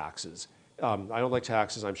likes taxes. I don't like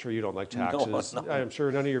taxes. I'm sure you don't like taxes. No. I'm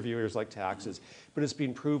sure none of your viewers like taxes. But it's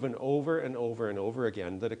been proven over and over and over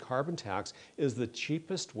again that a carbon tax is the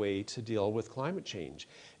cheapest way to deal with climate change.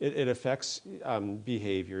 It affects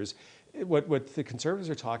behaviors. What the Conservatives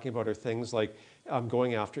are talking about are things like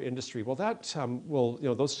going after industry. Well, that will,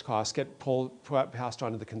 those costs get passed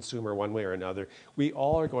on to the consumer one way or another. We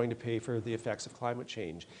all are going to pay for the effects of climate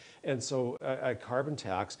change. And so a carbon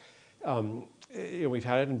tax, we've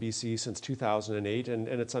had it in BC since 2008, and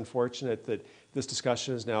it's unfortunate that this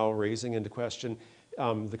discussion is now raising into question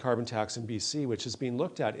the carbon tax in BC, which is being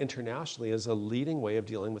looked at internationally as a leading way of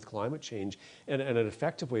dealing with climate change and an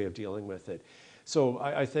effective way of dealing with it. So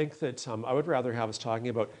I think that I would rather have us talking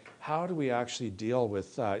about how do we actually deal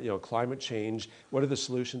with climate change, what are the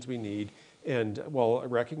solutions we need, and while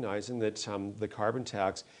recognizing that the carbon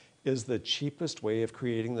tax is the cheapest way of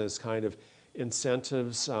creating this kind of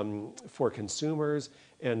incentives for consumers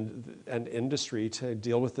and industry to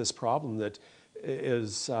deal with this problem that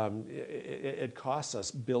is, it costs us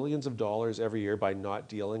billions of dollars every year by not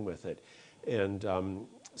dealing with it. And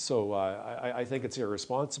so I think it's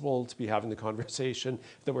irresponsible to be having the conversation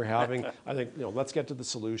that we're having. I think, let's get to the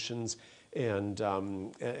solutions and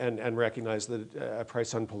recognize that a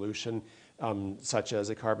price on pollution, such as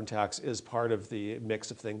a carbon tax, is part of the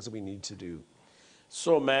mix of things that we need to do.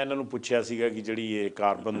 ਸੋ ਮੈਂ ਇਹਨਾਂ ਨੂੰ ਪੁੱਛਿਆ ਸੀਗਾ ਕਿ ਜਿਹੜੀ ਇਹ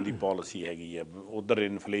carbon ਦੀ policy ਹੈਗੀ ਹੈ, ਉੱਧਰ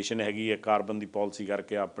ਇਨਫਲੇਸ਼ਨ ਹੈਗੀ ਹੈ, ਕਾਰਬਨ ਦੀ ਪਾਲਿਸੀ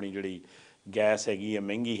ਕਰਕੇ ਆਪਣੀ ਜਿਹੜੀ ਗੈਸ ਹੈਗੀ ਹੈ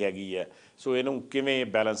ਮਹਿੰਗੀ ਹੈਗੀ ਹੈ, ਸੋ ਇਹਨੂੰ ਕਿਵੇਂ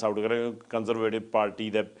ਬੈਲੈਂਸ ਆਊਟ ਕਰਾਂਗੇ। ਕੰਜ਼ਰਵੇਟਿਵ ਪਾਰਟੀ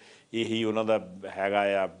ਦਾ ਇਹੀ ਉਹਨਾਂ ਦਾ ਹੈਗਾ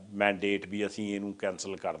ਆ ਮੈਂਡੇਟ ਵੀ ਅਸੀਂ ਇਹਨੂੰ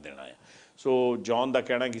ਕੈਂਸਲ ਕਰ ਦੇਣਾ ਆ। ਸੋ ਜੌਨ ਦਾ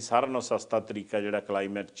ਕਹਿਣਾ ਕਿ ਸਾਰਿਆਂ ਨਾਲੋਂ ਸਸਤਾ ਤਰੀਕਾ ਜਿਹੜਾ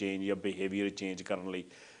ਕਲਾਈਮੇਟ ਚੇਂਜ ਜਾਂ ਬਿਹੇਵੀਅਰ ਚੇਂਜ ਕਰਨ ਲਈ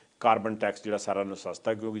ਕਾਰਬਨ ਟੈਕਸ ਜਿਹੜਾ ਸਾਰਿਆਂ ਨਾਲੋਂ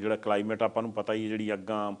ਸਸਤਾ, ਕਿਉਂਕਿ ਜਿਹੜਾ ਕਲਾਈਮੇਟ ਆਪਾਂ ਨੂੰ ਪਤਾ ਹੀ ਜਿਹੜੀ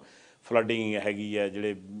ਅੱਗਾਂ ਫਲੱਡਿੰਗ ਹੈਗੀ ਹੈ,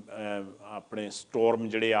 ਜਿਹੜੇ ਆਪਣੇ ਸਟੋਰਮ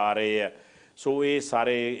ਜਿਹੜੇ ਆ ਰਹੇ ਆ, ਸੋ ਇਹ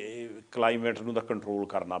ਸਾਰੇ ਕਲਾਈਮੇਟ ਨੂੰ ਤਾਂ ਕੰਟਰੋਲ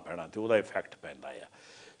ਕਰਨਾ ਪੈਣਾ ਅਤੇ ਉਹਦਾ ਇਫੈਕਟ ਪੈਂਦਾ ਆ।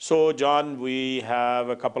 So, John, we have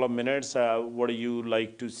a couple of minutes. What do you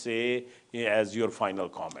like to say as your final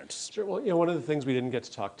comments? Sure. Well, one of the things we didn't get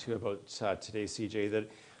to talk to about today, CJ, that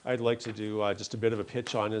I'd like to do just a bit of a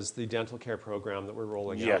pitch on is the dental care program that we're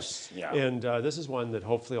rolling out. Yes, yeah. And this is one that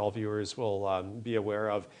hopefully all viewers will be aware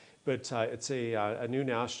of. But it's a new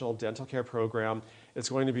national dental care program.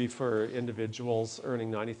 It's going to be for individuals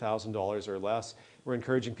earning $90,000 or less. We're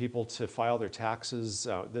encouraging people to file their taxes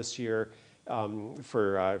this year. For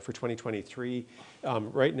 2023.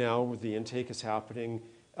 Right now, the intake is happening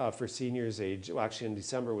for seniors age, well, actually in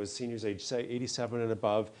December was seniors age 87 and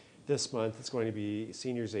above. This month it's going to be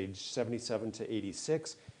seniors age 77 to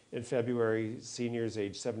 86. In February, seniors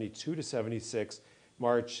age 72 to 76.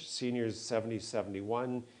 March, seniors 70 to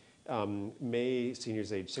 71. May,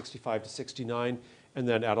 seniors age 65 to 69.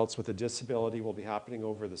 And then adults with a disability will be happening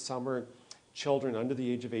over the summer. Children under the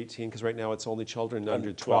age of 18, because right now it's only children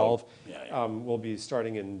under 12, will be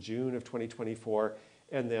starting in June of 2024.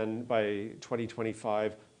 And then by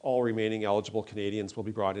 2025, all remaining eligible Canadians will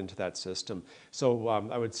be brought into that system. So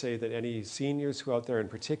I would say that any seniors who out there in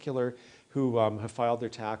particular who have filed their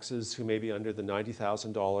taxes, who may be under the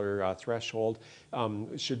 $90,000 threshold,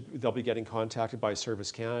 they'll be getting contacted by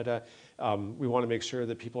Service Canada. We want to make sure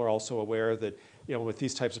that people are also aware that, with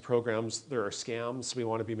these types of programs, there are scams. We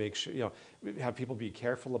want to make sure, have people be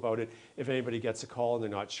careful about it. If anybody gets a call and they're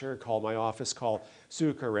not sure, call my office, call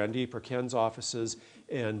Suk or Randeep or Ken's offices,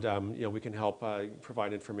 and we can help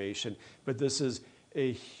provide information. But this is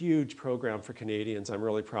a huge program for Canadians. I'm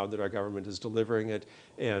really proud that our government is delivering it.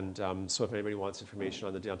 And so if anybody wants information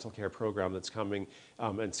on the dental care program that's coming,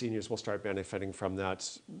 and seniors will start benefiting from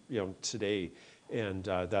that, today. And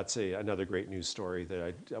that's another great news story that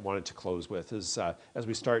I wanted to close with is as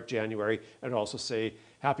we start January, and also say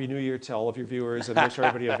Happy New Year to all of your viewers and wish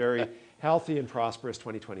everybody a very healthy and prosperous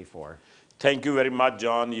 2024. Thank you very much,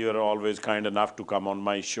 John. You are always kind enough to come on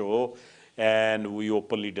my show. And we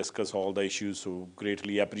openly discuss all the issues, so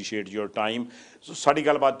greatly appreciate your time. So ਸਾਡੀ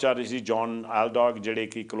ਗੱਲਬਾਤ ਚੱਲ ਰਹੀ ਸੀ John ਐਲਡੌਗ ਜਿਹੜੇ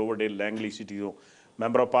ਕਿ ਕਲੋਵਰਡੇਲ Langley city ਤੋਂ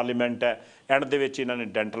member of parliament ਹੈ। And ਦੇ ਵਿੱਚ ਇਹਨਾਂ ਨੇ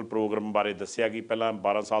ਡੈਂਟਲ ਪ੍ਰੋਗਰਾਮ ਬਾਰੇ ਦੱਸਿਆ ਕਿ ਪਹਿਲਾਂ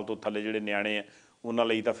 12 ਸਾਲ ਤੋਂ ਥੱਲੇ ਜਿਹੜੇ ਨਿਆਣੇ ਆ ਉਹਨਾਂ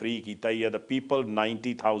ਲਈ ਤਾਂ ਫ੍ਰੀ ਕੀਤਾ ਹੀ ਹੈ। ਦ ਪੀਪਲ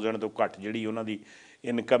 90,000 ਤੋਂ ਘੱਟ ਜਿਹੜੀ ਉਹਨਾਂ ਦੀ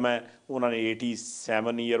ਇਨਕਮ ਹੈ, ਉਹਨਾਂ ਨੇ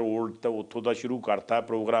 87 ਈਅਰ ਓਲਡ ਤਾਂ ਉੱਥੋਂ ਦਾ ਸ਼ੁਰੂ ਕਰਤਾ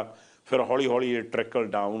ਪ੍ਰੋਗਰਾਮ। ਫਿਰ ਹੌਲੀ ਹੌਲੀ ਇਹ ਟ੍ਰਿਕਲ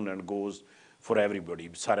down and goes for everybody,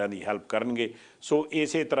 ਸਾਰਿਆਂ ਦੀ ਹੈਲਪ ਕਰਨਗੇ। ਸੋ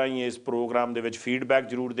ਇਸੇ ਤਰ੍ਹਾਂ ਹੀ ਇਸ ਪ੍ਰੋਗਰਾਮ ਦੇ ਵਿੱਚ ਫੀਡਬੈਕ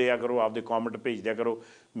ਜ਼ਰੂਰ ਦਿਆ ਕਰੋ, ਆਪਦੇ ਕੌਮੈਂਟ ਭੇਜ ਦਿਆ ਕਰੋ।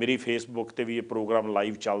 ਮੇਰੀ ਫੇਸਬੁੱਕ 'ਤੇ ਵੀ ਇਹ ਪ੍ਰੋਗਰਾਮ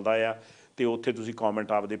ਲਾਈਵ ਚੱਲਦਾ ਆ ਅਤੇ ਉੱਥੇ ਤੁਸੀਂ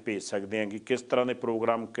ਕੌਮੈਂਟ ਆਪਦੇ ਭੇਜ ਸਕਦੇ ਆ ਕਿ ਕਿਸ ਤਰ੍ਹਾਂ ਦੇ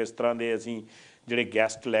ਪ੍ਰੋਗਰਾਮ, ਕਿਸ ਤਰ੍ਹਾਂ ਦੇ ਅਸੀਂ ਜਿਹੜੇ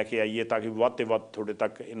ਗੈਸਟ ਲੈ ਕੇ ਆਈਏ ਤਾਂ ਕਿ ਵੱਧ ਤੋਂ ਵੱਧ ਤੁਹਾਡੇ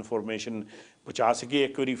ਤੱਕ ਇਨਫੋਰਮੇਸ਼ਨ ਪਹੁੰਚਾ ਸਕੀਏ।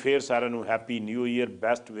 ਇੱਕ ਵਾਰੀ ਫੇਰ ਸਾਰਿਆਂ ਨੂੰ happy new year,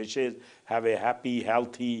 best ਵਿਸ਼ੇਜ਼, have A happy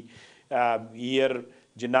healthy year.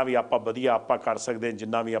 ਜਿੰਨਾ ਵੀ ਆਪਾਂ ਵਧੀਆ ਆਪਾਂ ਕਰ ਸਕਦੇ,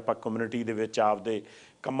 ਜਿੰਨਾ ਵੀ ਆਪਾਂ ਕਮਿਊਨਿਟੀ ਦੇ ਵਿੱਚ ਆਪਦੇ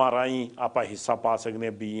ਕੰਮਾਂ ਰਾਹੀਂ ਆਪਾਂ ਹਿੱਸਾ ਪਾ ਸਕਦੇ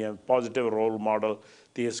ਹਾਂ, ਬੀ ਐ ਪੋਜ਼ੀਟਿਵ ਰੋਲ ਮਾਡਲ,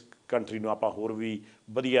 ਅਤੇ ਇਸ ਕੰਟਰੀ ਨੂੰ ਆਪਾਂ ਹੋਰ ਵੀ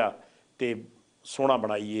ਵਧੀਆ ਅਤੇ ਸੋਹਣਾ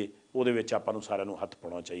ਬਣਾਈਏ। ਉਹਦੇ ਵਿੱਚ ਆਪਾਂ ਨੂੰ ਸਾਰਿਆਂ ਨੂੰ ਹੱਥ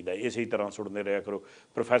ਪਾਉਣਾ ਚਾਹੀਦਾ। ਇਸੇ ਤਰ੍ਹਾਂ ਸੁਣਦੇ ਰਿਹਾ ਕਰੋ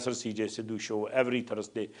professor CJ Sidhu show every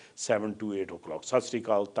Thursday 7 to 8 o'clock। ਸਤਿ ਸ਼੍ਰੀ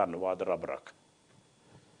ਅਕਾਲ, ਧੰਨਵਾਦ, ਰੱਬ ਰੱਖ।